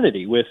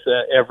eternity with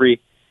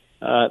every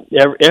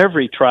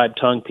tribe,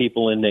 tongue,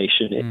 people, and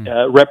nation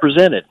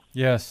represented.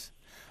 Yes.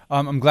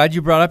 I'm glad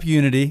you brought up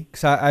unity,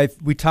 because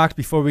we talked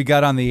before we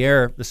got on the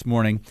air this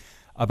morning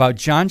about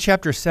John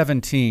chapter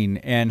 17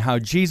 and how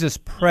Jesus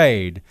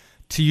prayed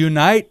to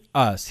unite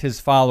us, his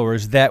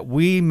followers, that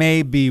we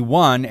may be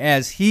one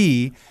as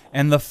he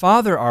and the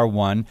Father are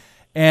one.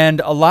 And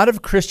a lot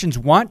of Christians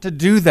want to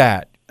do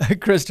that,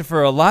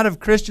 Christopher. A lot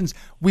of Christians,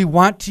 we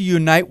want to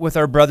unite with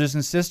our brothers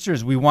and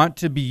sisters. We want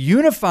to be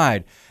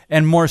unified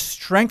and more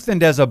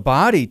strengthened as a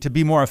body to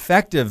be more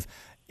effective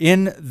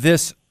in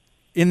this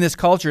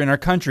culture, in our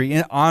country,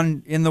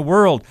 in the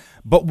world.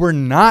 But we're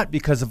not,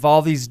 because of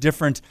all these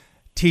different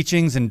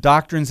teachings and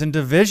doctrines and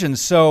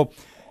divisions. So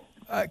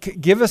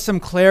give us some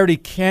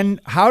clarity.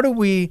 How do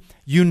we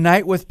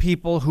unite with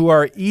people who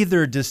are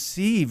either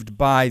deceived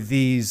by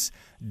these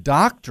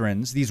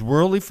doctrines, these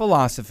worldly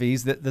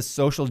philosophies, the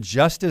social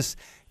justice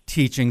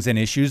teachings and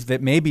issues that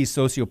may be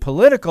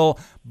socio-political,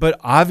 but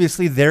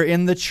obviously they're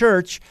in the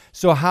church?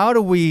 So how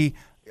do we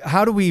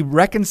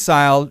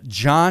reconcile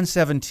John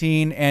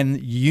 17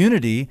 and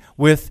unity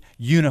with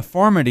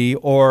uniformity,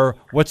 or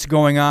what's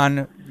going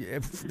on,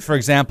 for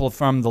example,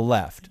 from the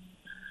left?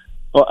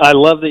 Well, I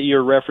love that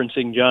you're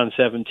referencing John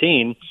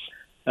 17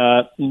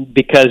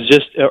 because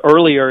just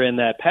earlier in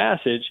that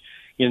passage,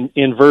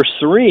 in verse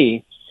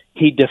 3,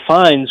 he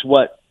defines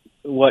what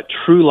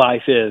true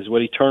life is,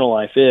 what eternal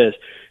life is.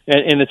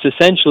 And it's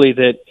essentially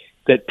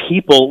that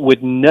people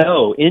would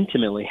know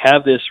intimately,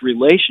 have this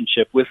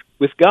relationship with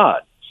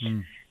God.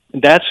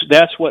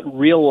 That's what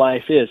real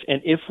life is.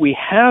 And if we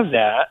have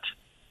that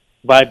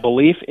by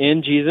belief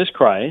in Jesus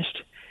Christ,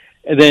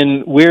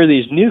 then we're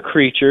these new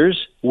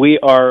creatures. We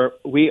are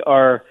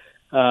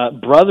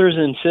brothers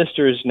and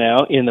sisters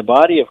now in the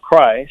body of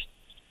Christ.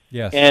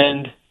 Yes.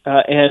 And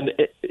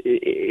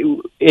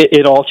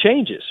it all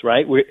changes,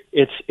 right?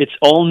 It's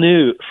all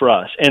new for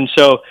us. And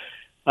so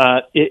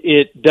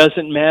it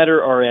doesn't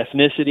matter our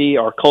ethnicity,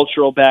 our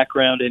cultural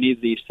background, any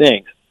of these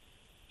things.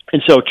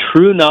 And so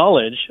true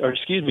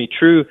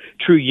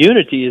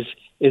unity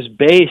is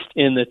based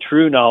in the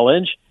true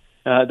knowledge,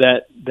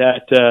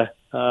 that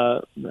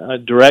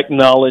direct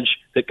knowledge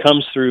that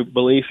comes through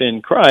belief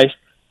in Christ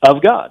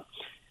of God.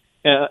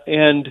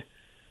 So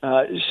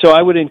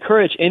I would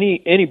encourage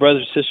any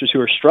brothers and sisters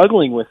who are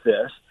struggling with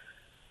this,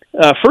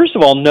 first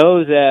of all,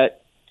 know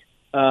that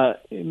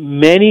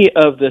many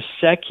of the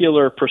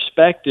secular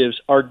perspectives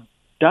are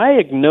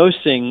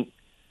diagnosing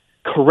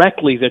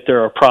correctly that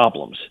there are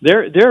problems.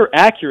 They're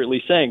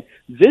accurately saying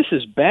this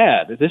is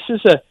bad. This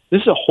is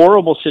a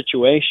horrible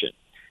situation,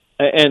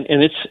 and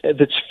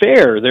it's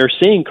fair. They're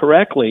seeing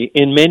correctly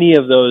in many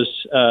of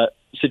those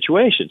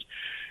situations.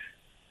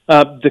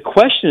 The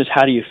question is,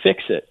 how do you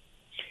fix it?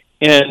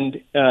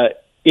 And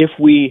if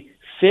we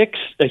fix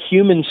a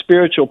human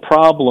spiritual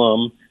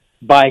problem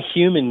by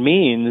human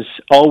means,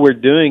 all we're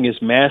doing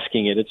is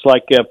masking it. It's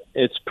like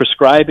it's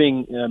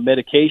prescribing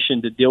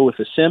medication to deal with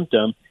a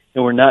symptom,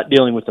 and we're not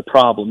dealing with the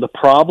problem. The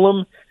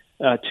problem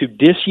to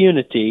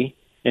disunity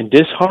and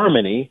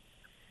disharmony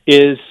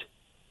is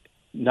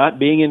not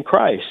being in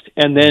Christ.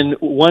 And then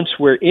once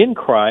we're in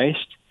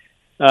Christ,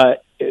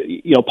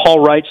 Paul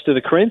writes to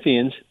the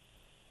Corinthians,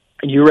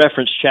 and you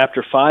referenced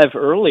chapter 5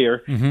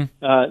 earlier,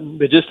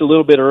 but just a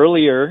little bit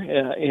earlier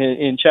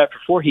in chapter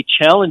 4, he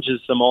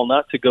challenges them all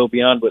not to go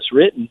beyond what's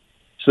written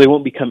so they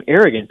won't become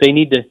arrogant.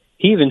 He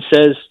even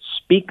says,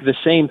 speak the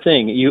same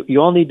thing. You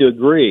all need to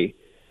agree.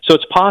 So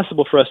it's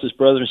possible for us as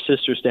brothers and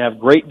sisters to have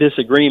great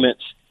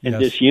disagreements and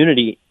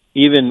disunity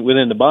even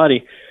within the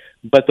body,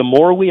 but the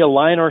more we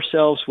align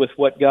ourselves with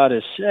what God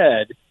has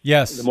said,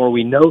 the more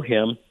we know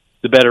him,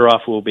 the better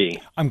off we'll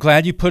be. I'm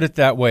glad you put it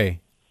that way.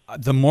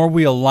 The more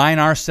we align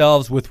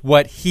ourselves with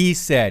what he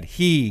said,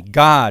 he,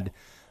 God,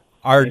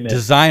 our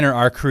designer,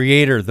 our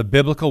creator, the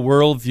biblical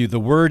worldview, the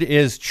word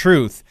is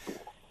truth,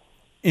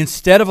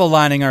 instead of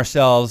aligning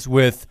ourselves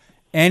with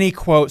any,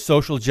 quote,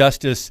 social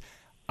justice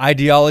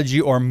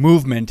ideology or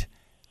movement,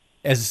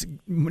 as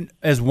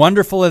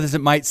wonderful as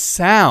it might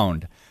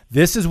sound.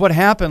 This is what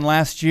happened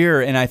last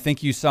year, and I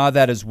think you saw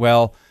that as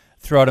well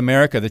throughout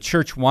America. The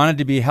church wanted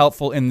to be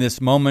helpful in this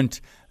moment.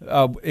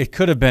 It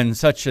could have been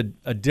such a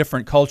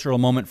different cultural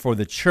moment for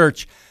the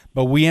church,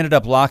 but we ended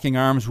up locking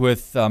arms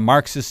with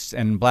Marxists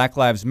and Black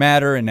Lives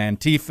Matter and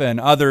Antifa and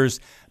others,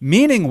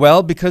 meaning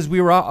well because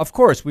we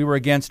were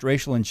against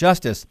racial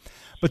injustice.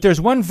 But there's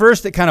one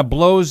verse that kind of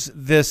blows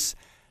this.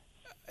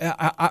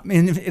 Let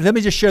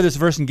me just share this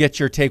verse and get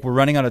your take. We're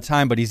running out of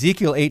time, but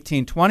Ezekiel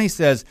 18:20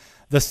 says,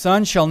 "The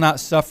son shall not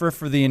suffer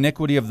for the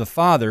iniquity of the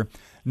father,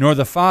 nor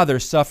the Father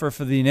suffer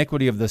for the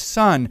iniquity of the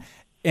Son.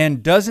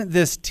 And doesn't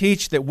this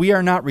teach that we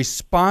are not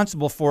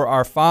responsible for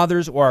our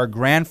fathers or our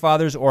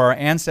grandfathers or our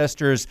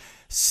ancestors'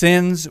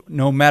 sins,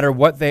 no matter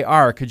what they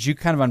are? Could you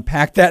kind of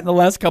unpack that in the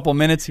last couple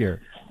minutes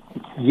here?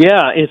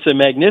 Yeah, it's a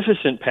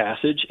magnificent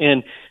passage.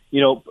 And,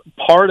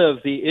 part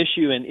of the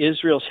issue in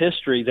Israel's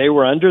history, they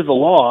were under the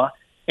law,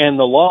 and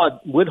the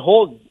law would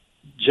hold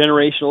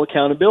generational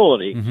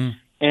accountability. Mm-hmm.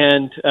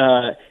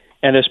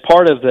 And as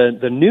part of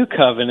the new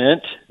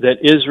covenant that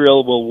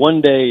Israel will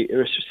one day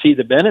see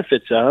the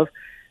benefits of,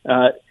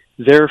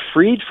 they're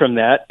freed from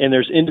that, and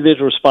there's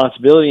individual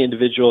responsibility,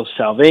 individual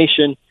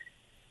salvation,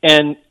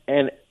 and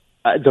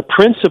the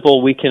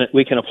principle we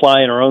can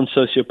apply in our own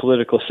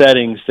socio-political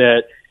settings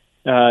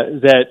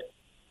that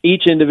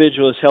each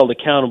individual is held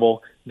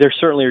accountable. There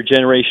certainly are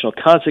generational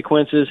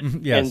consequences,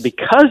 yes. And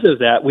because of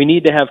that, we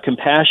need to have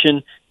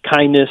compassion,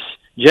 kindness,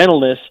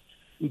 gentleness,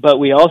 but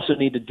we also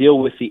need to deal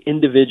with the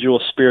individual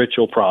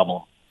spiritual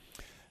problem.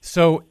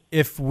 So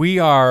if we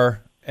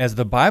are, as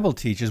the Bible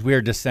teaches, we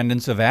are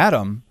descendants of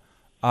Adam,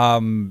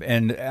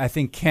 and I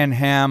think Ken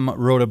Ham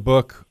wrote a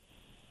book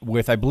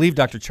with, I believe,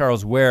 Dr.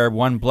 Charles Ware,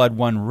 One Blood,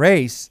 One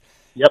Race.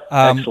 Yep,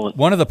 excellent.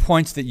 One of the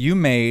points that you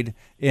made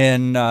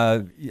in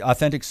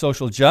Authentic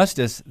Social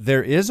Justice,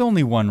 there is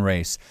only one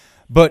race.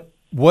 But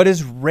what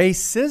is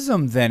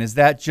racism then? Is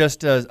that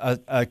just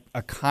a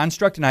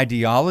construct, an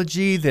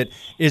ideology that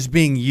is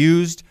being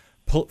used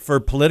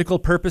for political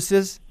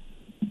purposes?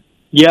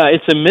 Yeah,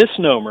 it's a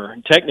misnomer,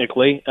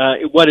 technically.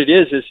 What it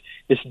is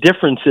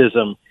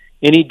differencism.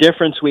 Any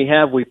difference we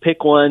have, we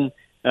pick one,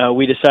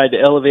 we decide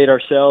to elevate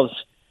ourselves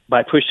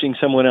by pushing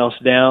someone else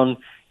down.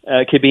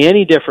 It could be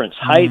any difference,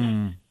 height,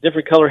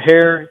 different color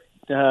hair,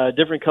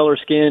 different color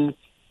skin,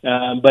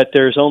 but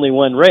there's only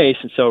one race,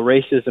 and so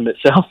racism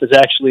itself is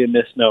actually a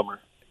misnomer.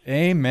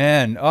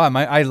 Amen. Oh,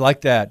 I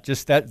like that.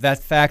 Just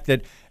that fact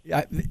that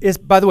is,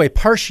 by the way,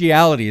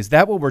 partiality. Is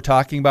that what we're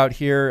talking about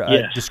here?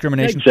 Yes,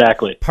 discrimination?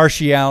 Exactly.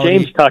 Partiality.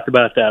 James talked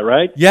about that,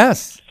 right?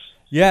 Yes.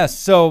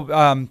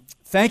 So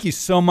thank you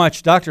so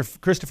much, Dr.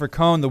 Christopher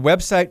Cohn. The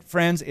website,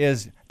 friends,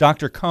 is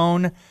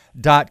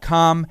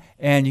drcohn.com,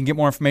 and you can get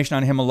more information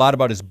on him, a lot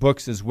about his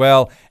books as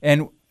well.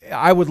 And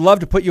I would love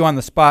to put you on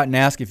the spot and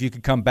ask if you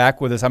could come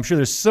back with us. I'm sure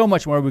there's so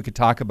much more we could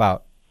talk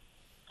about.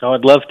 Oh,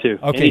 I'd love to.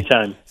 Okay.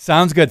 Anytime.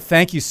 Sounds good.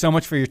 Thank you so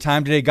much for your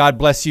time today. God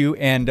bless you,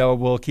 and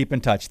we'll keep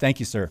in touch. Thank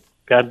you, sir.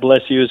 God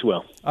bless you as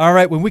well. All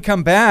right. When we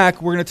come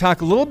back, we're going to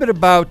talk a little bit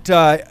about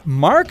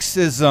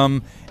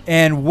Marxism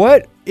and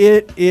what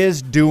it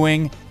is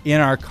doing in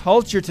our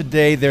culture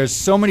today. There's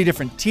so many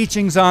different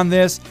teachings on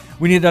this.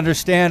 We need to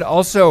understand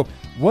also,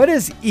 what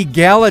is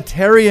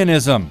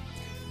egalitarianism?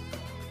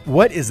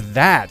 What is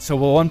that? So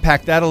we'll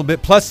unpack that a little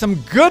bit, plus some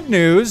good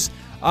news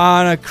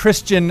on a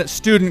Christian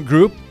student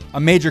group, a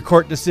major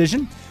court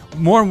decision.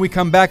 More when we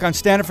come back on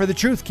Stand Up for the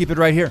Truth. Keep it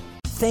right here.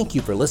 Thank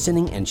you for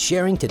listening and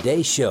sharing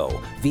today's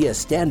show via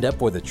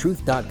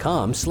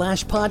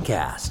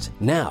standupforthetruth.com/podcast.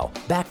 Now,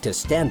 back to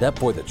Stand Up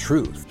for the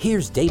Truth.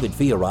 Here's David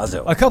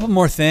Fiorazo. A couple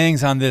more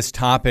things on this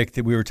topic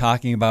that we were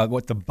talking about,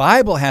 what the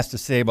Bible has to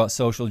say about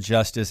social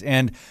justice.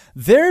 And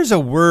there's a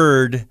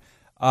word,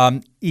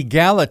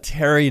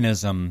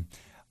 egalitarianism.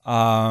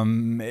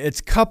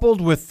 It's coupled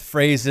with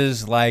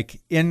phrases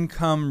like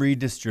income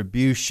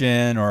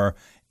redistribution or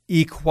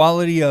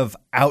equality of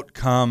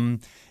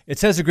outcome. It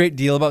says a great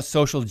deal about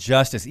social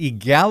justice,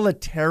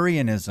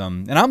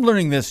 egalitarianism. And I'm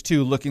learning this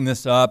too, looking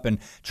this up and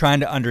trying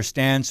to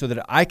understand so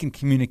that I can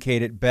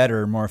communicate it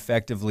better, more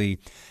effectively.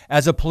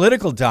 As a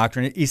political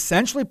doctrine, it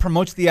essentially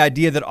promotes the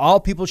idea that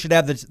all people should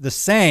have the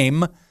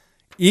same,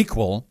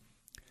 equal,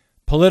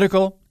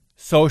 political,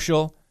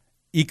 social,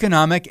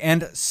 economic,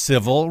 and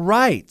civil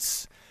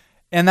rights.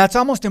 And that's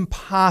almost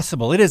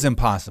impossible. It is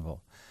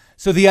impossible.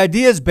 So the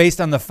idea is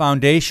based on the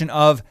foundation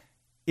of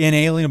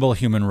inalienable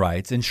human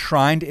rights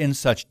enshrined in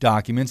such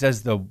documents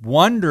as the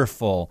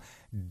wonderful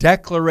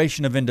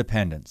Declaration of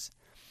Independence.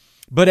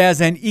 But as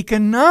an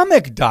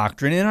economic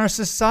doctrine in our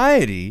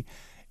society,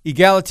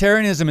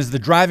 egalitarianism is the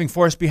driving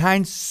force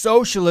behind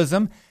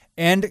socialism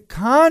and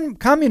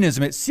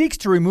communism. It seeks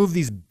to remove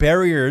these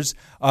barriers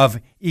of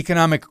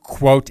economic,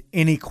 quote,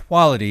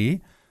 inequality.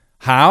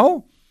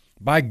 How?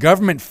 By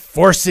government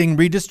forcing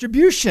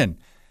redistribution.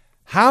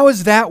 How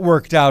has that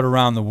worked out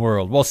around the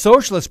world? Well,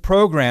 socialist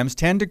programs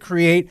tend to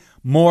create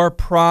more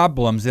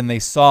problems than they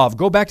solve.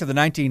 Go back to the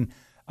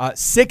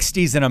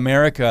 1960s in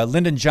America.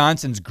 Lyndon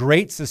Johnson's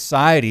Great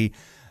Society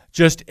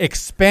just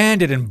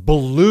expanded and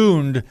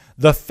ballooned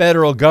the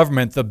federal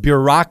government, the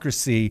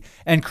bureaucracy,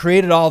 and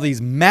created all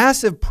these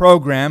massive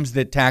programs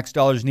that tax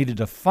dollars needed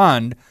to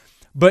fund.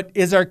 But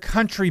is our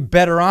country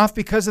better off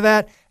because of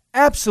that?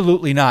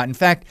 Absolutely not. In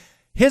fact,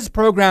 his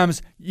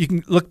programs, you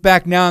can look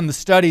back now in the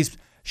studies,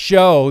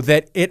 show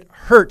that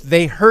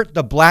they hurt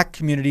the black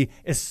community,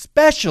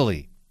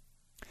 especially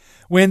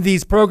when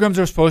these programs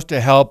are supposed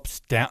to help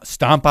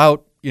stomp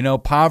out,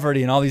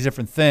 poverty and all these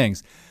different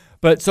things.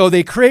 But so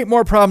they create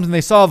more problems than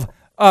they solve.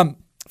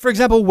 For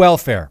example,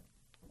 welfare.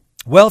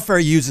 Welfare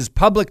uses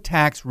public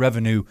tax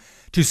revenue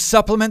to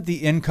supplement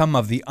the income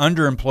of the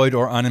underemployed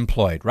or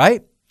unemployed,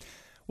 right?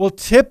 Well,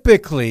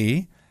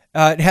 typically,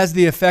 it has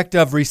the effect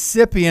of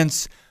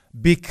recipients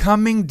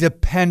becoming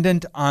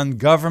dependent on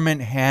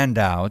government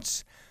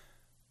handouts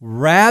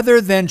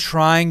rather than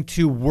trying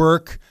to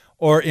work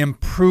or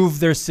improve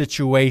their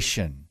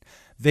situation.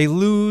 They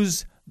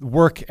lose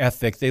work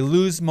ethic. They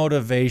lose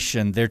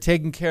motivation. They're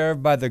taken care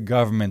of by the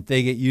government.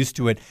 They get used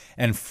to it.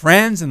 And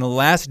friends, in the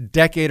last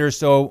decade or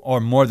so, or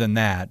more than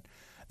that,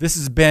 this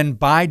has been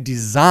by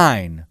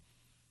design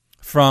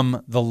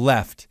from the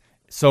left,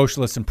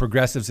 socialists and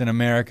progressives in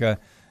America,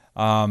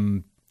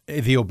 the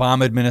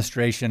Obama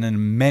administration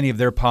and many of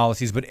their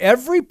policies. But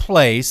every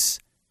place,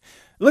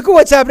 look at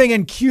what's happening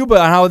in Cuba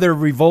and how they're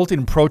revolting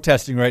and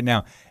protesting right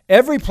now.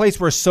 Every place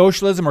where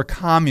socialism or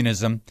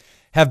communism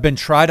have been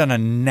tried on a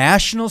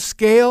national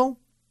scale,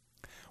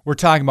 we're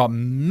talking about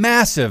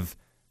massive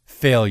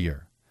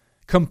failure,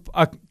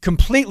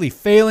 completely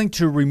failing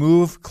to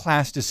remove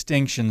class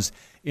distinctions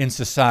in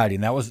society.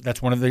 And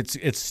that's one of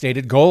its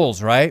stated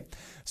goals, right?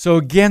 So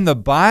again, the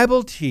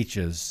Bible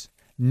teaches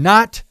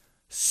not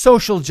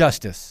social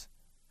justice,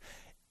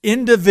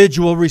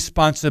 individual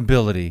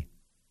responsibility,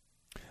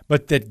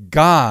 but that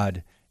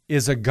God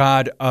is a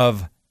God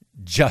of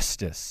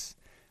justice.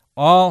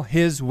 All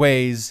his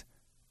ways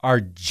are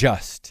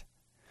just.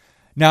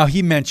 Now,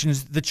 he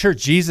mentions the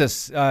church.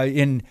 Jesus,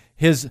 in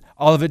his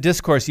Olivet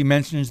Discourse, he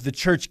mentions the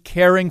church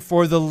caring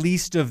for the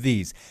least of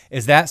these.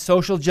 Is that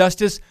social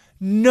justice?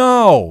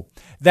 No.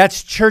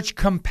 That's church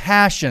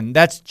compassion.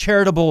 That's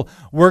charitable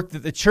work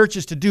that the church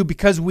is to do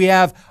because we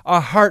have a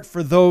heart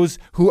for those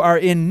who are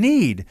in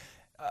need.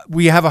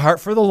 We have a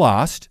heart for the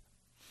lost,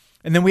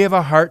 and then we have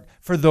a heart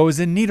for those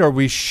in need, or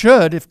we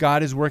should if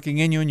God is working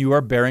in you and you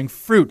are bearing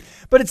fruit.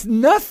 But it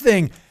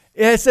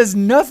says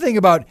nothing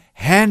about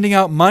handing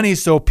out money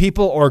so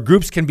people or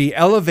groups can be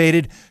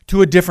elevated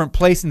to a different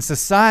place in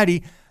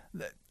society.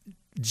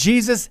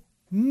 Jesus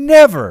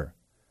never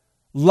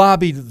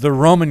lobbied the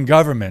Roman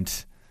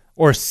government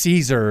or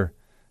Caesar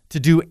to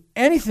do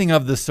anything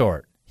of the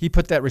sort. He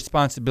put that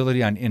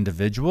responsibility on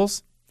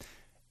individuals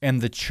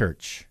and the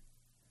church.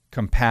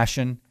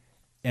 Compassion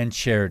and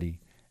charity.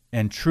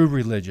 And true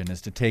religion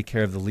is to take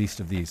care of the least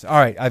of these. All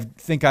right, I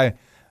think I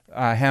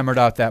hammered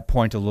out that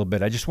point a little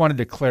bit. I just wanted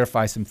to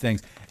clarify some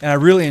things. And I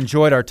really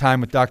enjoyed our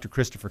time with Dr.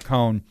 Christopher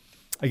Cohn.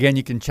 Again,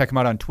 you can check him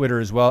out on Twitter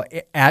as well,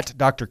 at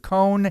Dr.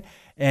 Cohn,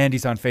 and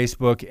he's on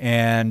Facebook,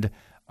 and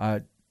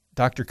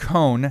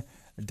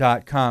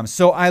drcohn.com.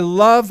 So I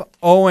love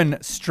Owen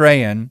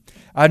Strachan.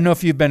 I don't know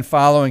if you've been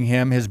following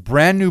him. His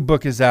brand new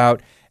book is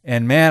out,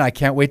 and man, I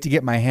can't wait to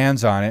get my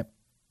hands on it.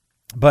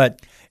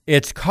 But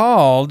it's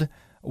called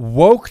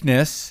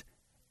Wokeness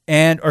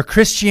or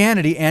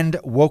Christianity and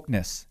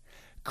Wokeness.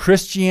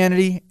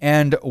 Christianity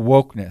and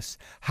Wokeness.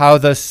 How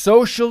the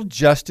social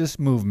justice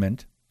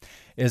movement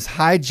is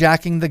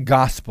hijacking the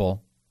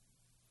gospel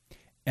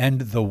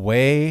and the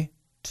way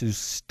to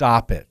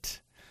stop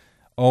it.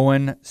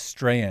 Owen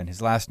Strachan.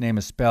 His last name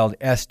is spelled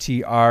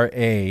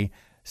Strachan,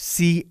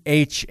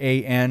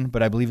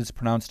 but I believe it's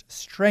pronounced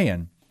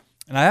Strachan.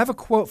 And I have a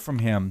quote from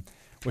him,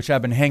 which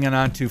I've been hanging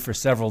on to for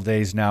several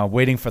days now,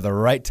 waiting for the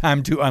right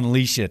time to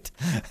unleash it.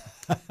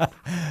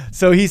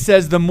 So he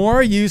says, the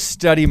more you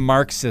study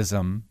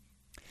Marxism,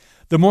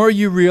 the more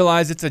you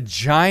realize it's a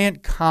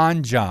giant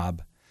con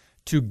job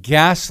to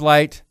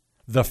gaslight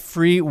the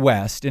free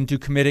West into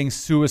committing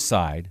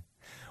suicide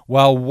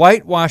while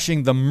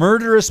whitewashing the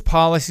murderous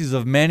policies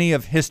of many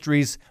of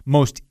history's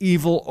most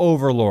evil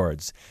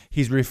overlords.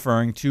 He's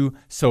referring to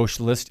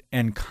socialist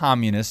and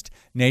communist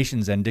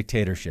nations and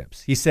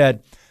dictatorships. He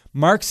said,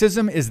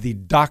 Marxism is the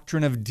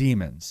doctrine of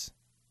demons.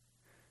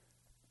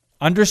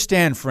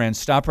 Understand, friends,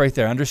 stop right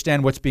there.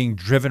 Understand what's being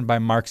driven by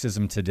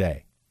Marxism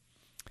today.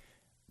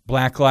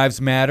 Black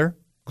Lives Matter,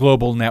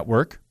 Global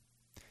Network,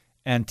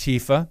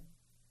 Antifa,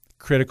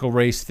 critical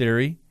race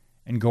theory,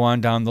 and go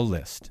on down the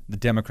list. The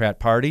Democrat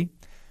Party,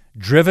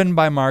 driven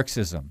by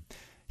Marxism.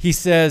 He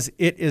says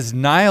it is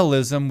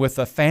nihilism with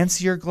a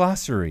fancier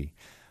glossary.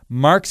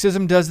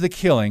 Marxism does the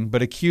killing,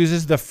 but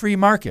accuses the free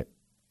market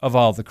of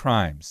all the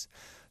crimes.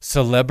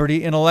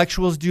 Celebrity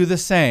intellectuals do the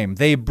same.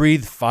 They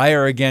breathe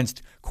fire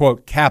against,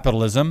 quote,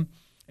 capitalism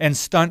and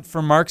stunt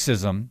for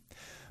Marxism.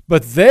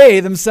 But they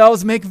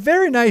themselves make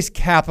very nice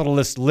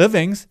capitalist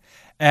livings,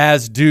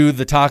 as do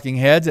the talking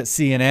heads at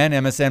CNN,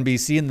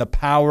 MSNBC, and the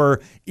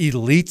power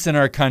elites in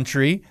our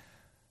country.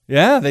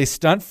 Yeah, they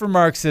stunt for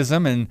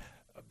Marxism and,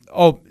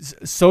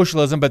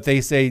 socialism, but they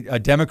say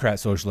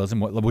Democrat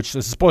socialism, which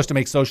is supposed to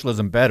make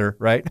socialism better,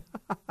 right?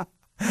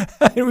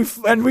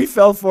 and we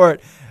fell for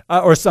it.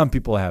 Or some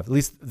people have. At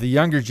least the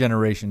younger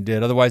generation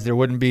did. Otherwise, there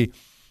wouldn't be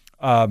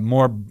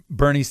more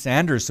Bernie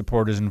Sanders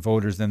supporters and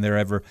voters than there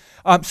ever.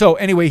 So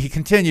anyway, he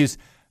continues.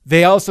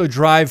 They also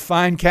drive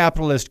fine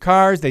capitalist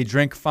cars. They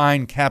drink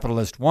fine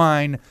capitalist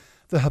wine.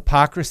 The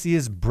hypocrisy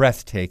is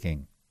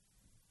breathtaking.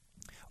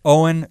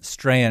 Owen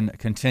Strachan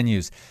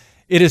continues.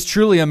 It is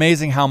truly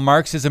amazing how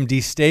Marxism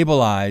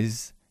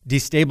destabilizes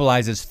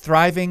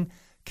thriving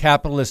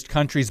capitalist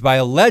countries by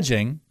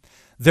alleging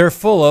they're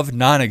full of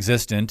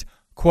non-existent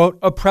quote,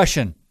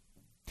 oppression.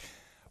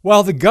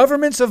 While the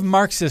governments of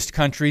Marxist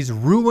countries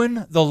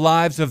ruin the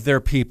lives of their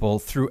people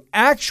through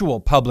actual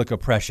public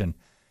oppression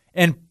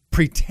and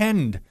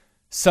pretend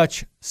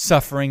such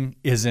suffering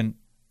isn't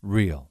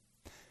real.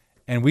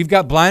 And we've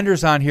got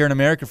blinders on here in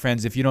America,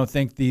 friends, if you don't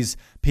think these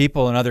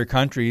people in other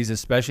countries,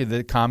 especially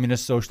the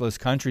communist socialist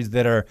countries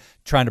that are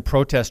trying to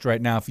protest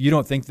right now, if you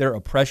don't think their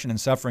oppression and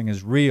suffering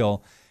is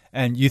real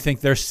and you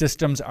think their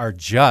systems are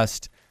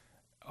just,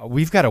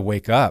 we've got to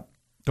wake up.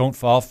 Don't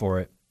fall for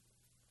it.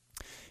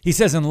 He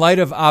says, in light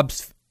of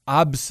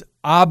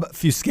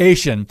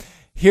obfuscation,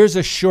 here's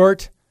a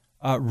short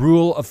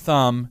rule of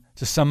thumb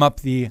to sum up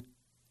the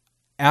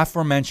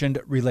aforementioned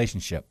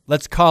relationship.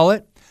 Let's call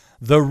it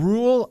the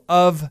rule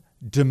of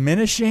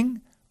diminishing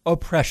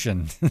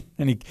oppression.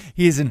 And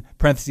he's in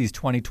parentheses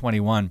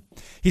 2021.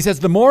 He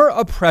says, the more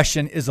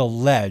oppression is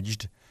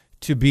alleged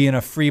to be in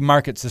a free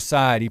market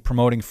society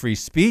promoting free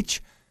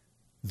speech,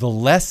 the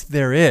less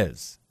there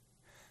is.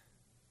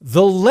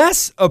 The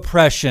less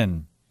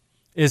oppression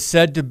is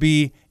said to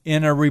be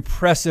in a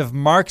repressive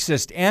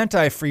Marxist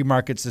anti-free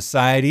market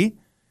society,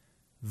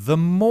 the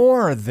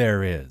more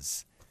there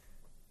is.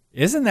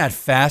 Isn't that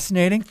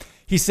fascinating?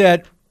 He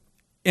said,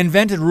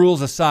 invented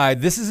rules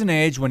aside, this is an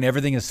age when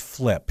everything is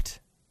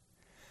flipped.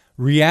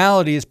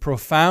 Reality is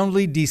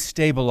profoundly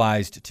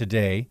destabilized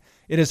today.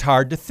 It is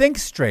hard to think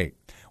straight.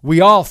 We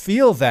all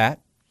feel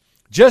that.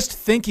 Just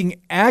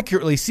thinking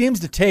accurately seems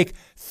to take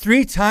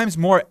 3 times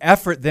more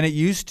effort than it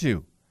used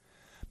to.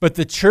 But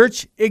the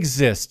church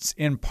exists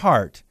in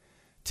part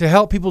to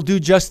help people do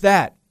just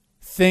that.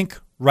 Think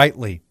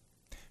rightly.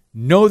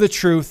 Know the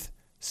truth.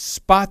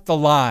 Spot the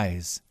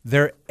lies.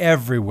 They're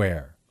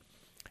everywhere.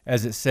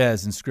 As it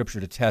says in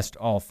Scripture, to test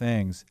all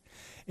things.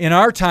 In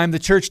our time, the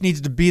church needs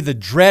to be the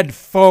dread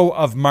foe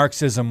of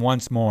Marxism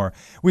once more.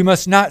 We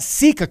must not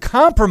seek a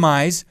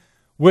compromise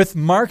with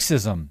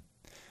Marxism.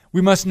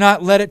 We must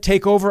not let it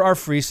take over our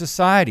free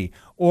society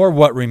or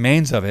what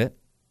remains of it.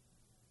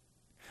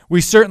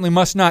 We certainly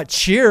must not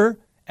cheer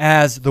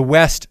as the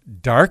West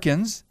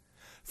darkens,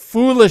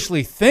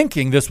 foolishly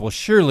thinking this will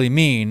surely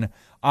mean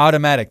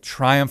automatic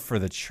triumph for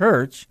the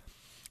church.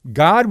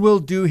 God will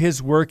do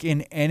his work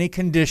in any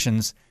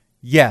conditions,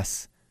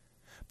 yes.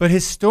 But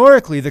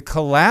historically, the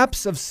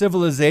collapse of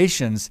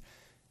civilizations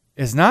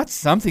is not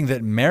something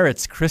that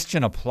merits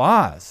Christian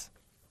applause.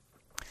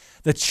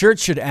 The church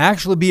should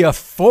actually be a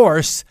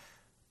force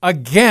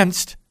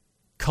against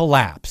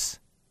collapse.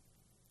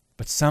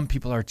 But some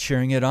people are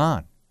cheering it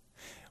on.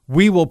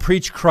 We will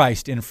preach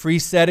Christ in free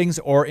settings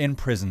or in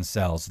prison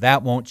cells.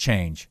 That won't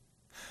change.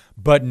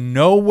 But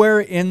nowhere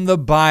in the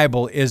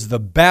Bible is the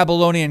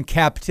Babylonian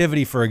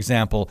captivity, for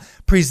example,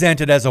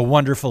 presented as a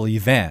wonderful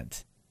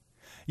event.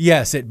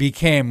 Yes, it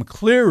became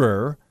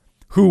clearer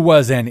who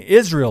was an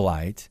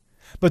Israelite,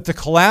 but the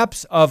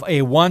collapse of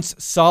a once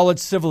solid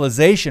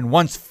civilization,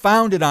 once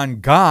founded on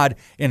God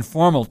in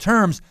formal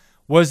terms,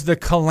 was the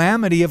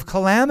calamity of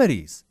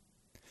calamities.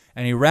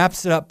 And he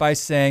wraps it up by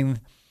saying,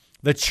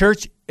 the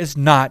church is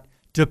not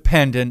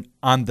dependent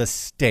on the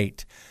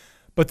state.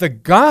 But the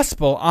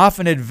gospel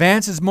often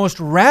advances most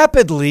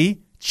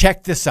rapidly,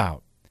 check this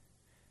out,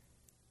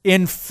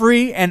 in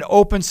free and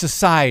open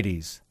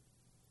societies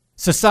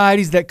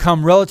that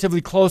come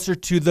relatively closer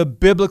to the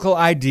biblical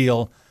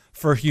ideal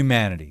for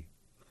humanity.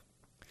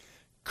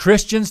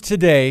 Christians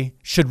today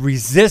should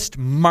resist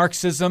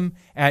Marxism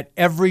at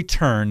every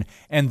turn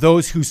and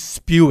those who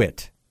spew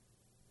it.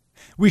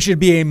 We should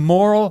be a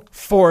moral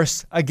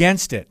force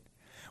against it.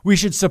 We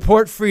should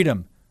support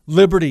freedom,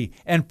 liberty,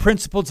 and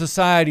principled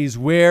societies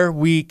where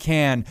we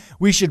can.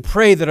 We should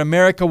pray that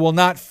America will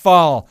not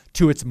fall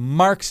to its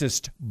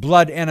Marxist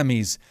blood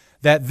enemies,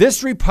 that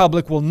this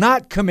republic will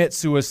not commit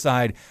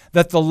suicide,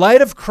 that the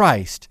light of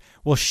Christ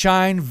will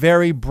shine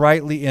very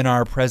brightly in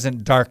our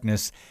present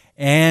darkness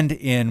and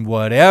in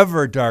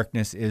whatever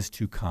darkness is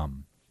to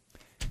come.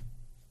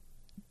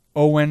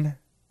 Owen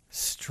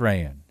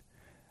Strachan.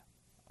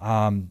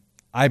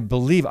 I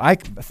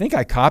think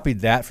I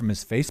copied that from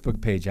his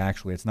Facebook page,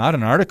 actually. It's not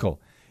an article.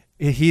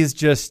 He's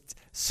just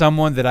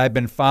someone that I've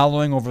been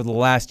following over the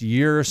last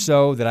year or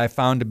so that I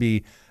found to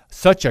be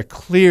such a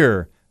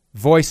clear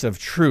voice of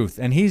truth.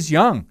 And he's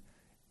young,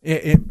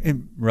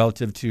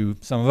 relative to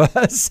some of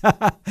us.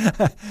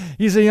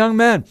 He's a young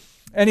man.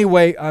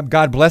 Anyway,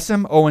 God bless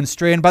him, Owen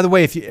Strachan. By the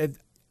way,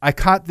 I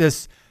caught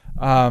this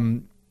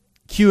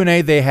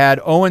Q&A they had.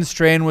 Owen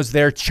Strachan was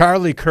there.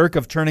 Charlie Kirk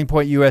of Turning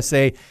Point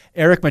USA.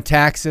 Eric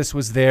Metaxas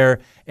was there.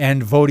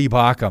 And Vodi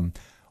Bakum.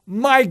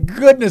 My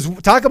goodness,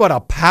 talk about a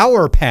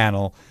power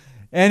panel.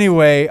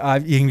 Anyway,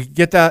 you can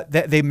get that.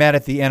 They met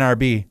at the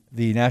NRB,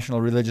 the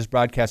National Religious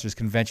Broadcasters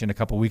Convention, a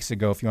couple weeks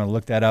ago, if you want to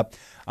look that up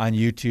on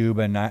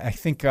YouTube. And I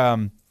think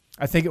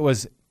it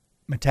was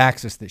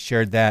Metaxas that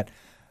shared that.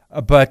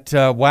 But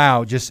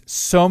wow, just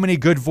so many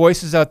good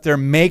voices out there.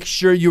 Make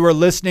sure you are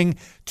listening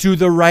to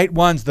the right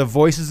ones, the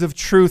voices of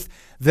truth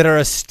that are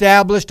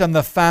established on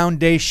the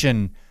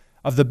foundation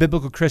of the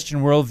biblical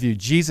Christian worldview,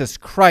 Jesus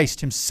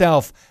Christ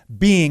himself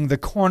being the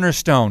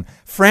cornerstone.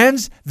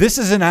 Friends, this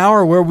is an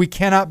hour where we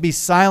cannot be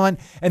silent,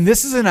 and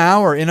this is an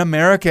hour in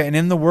America and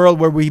in the world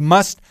where we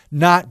must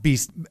not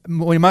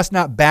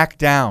back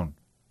down.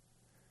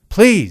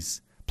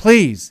 Please,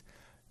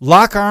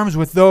 lock arms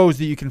with those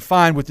that you can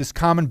find with this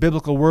common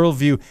biblical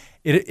worldview.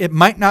 It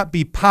might not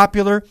be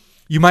popular.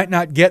 You might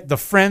not get the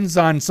friends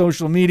on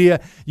social media.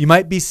 You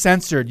might be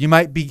censored. You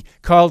might be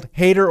called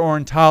hater or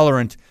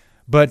intolerant.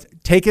 But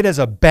take it as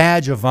a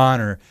badge of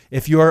honor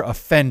if you're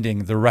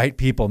offending the right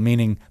people,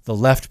 meaning the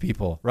left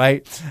people,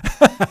 right?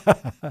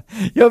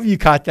 You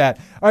caught that.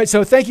 All right,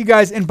 so thank you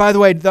guys. And by the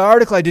way, the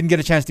article I didn't get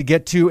a chance to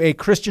get to, a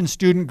Christian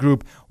student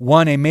group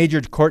won a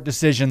major court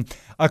decision.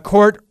 A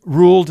court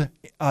ruled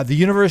the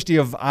University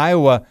of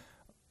Iowa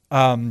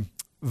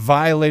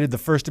violated the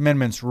First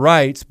Amendment's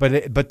rights,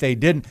 but they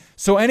didn't.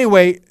 So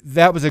anyway,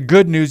 that was a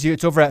good news.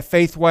 It's over at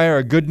FaithWire,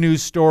 a good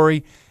news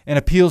story. An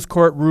appeals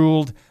court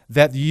ruled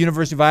that the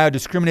University of Iowa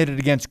discriminated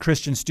against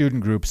Christian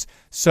student groups.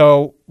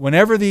 So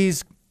whenever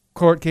these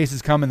court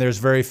cases come, and there's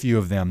very few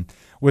of them,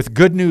 with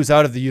good news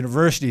out of the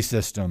university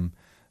system,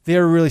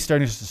 they're really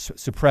starting to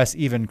suppress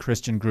even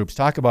Christian groups.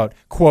 Talk about,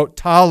 quote,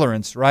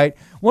 tolerance, right?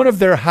 One of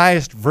their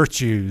highest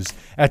virtues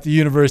at the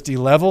university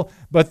level,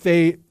 but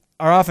they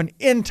are often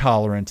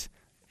intolerant,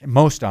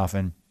 most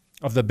often,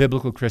 of the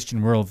biblical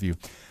Christian worldview.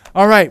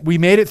 All right, we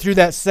made it through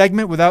that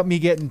segment without me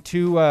getting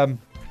too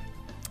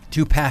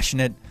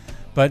passionate.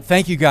 But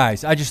thank you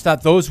guys. I just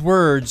thought those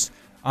words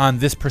on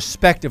this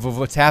perspective of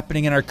what's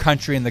happening in our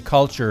country and the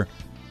culture,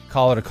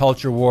 call it a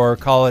culture war,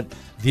 call it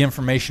the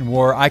information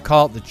war, I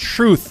call it the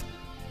truth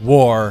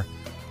war.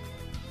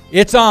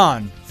 It's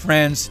on,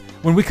 friends.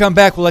 When we come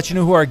back, we'll let you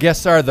know who our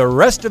guests are the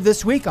rest of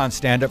this week on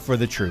Stand Up for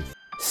the Truth.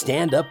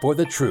 Stand Up for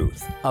the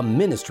Truth, a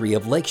ministry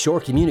of Lakeshore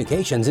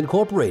Communications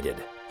Incorporated.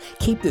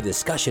 Keep the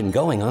discussion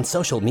going on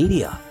social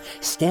media.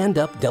 Stand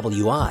Up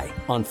WI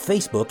on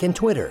Facebook and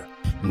Twitter.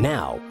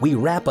 Now, we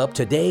wrap up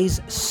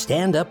today's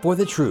Stand Up for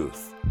the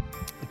Truth.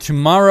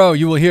 Tomorrow,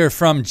 you will hear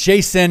from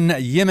Jason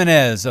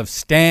Jimenez of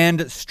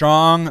Stand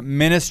Strong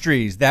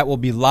Ministries. That will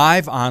be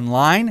live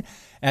online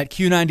at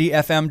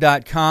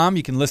Q90FM.com.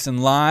 You can listen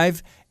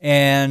live,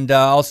 and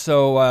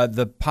also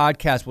the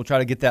podcast, we'll try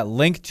to get that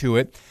link to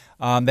it.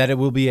 That it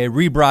will be a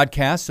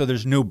rebroadcast, so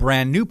there's no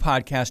brand new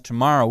podcast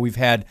tomorrow. We've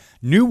had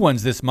new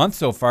ones this month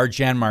so far.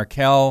 Jan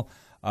Markell,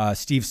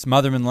 Steve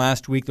Smotherman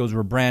last week. Those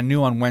were brand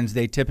new on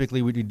Wednesday.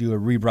 Typically, we do a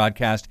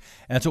rebroadcast,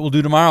 and that's what we'll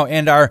do tomorrow.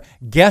 And our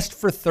guest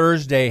for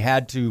Thursday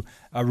had to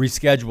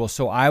reschedule,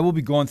 so I will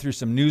be going through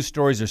some news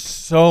stories. There's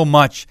so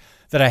much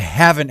that I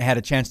haven't had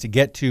a chance to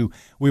get to.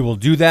 We will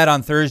do that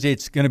on Thursday.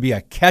 It's going to be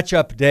a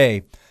catch-up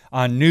day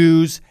on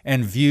news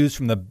and views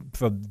from the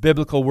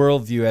biblical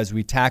worldview as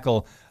we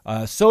tackle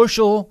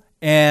social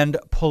and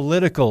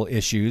political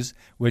issues,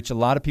 which a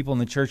lot of people in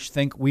the church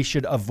think we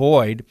should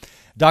avoid.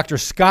 Dr.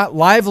 Scott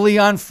Lively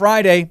on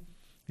Friday.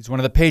 He's one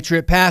of the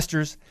Patriot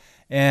pastors.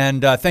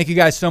 And thank you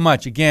guys so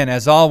much. Again,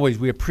 as always,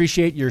 we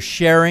appreciate your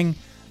sharing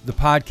the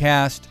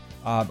podcast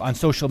on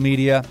social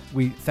media.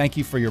 We thank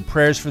you for your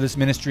prayers for this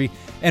ministry.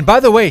 And by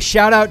the way,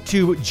 shout out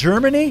to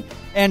Germany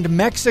and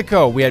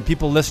Mexico. We had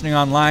people listening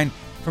online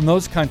from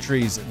those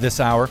countries this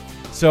hour.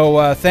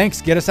 So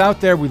thanks. Get us out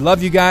there. We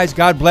love you guys.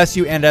 God bless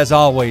you. And as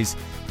always,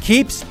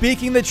 keep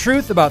speaking the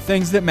truth about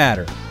things that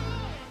matter.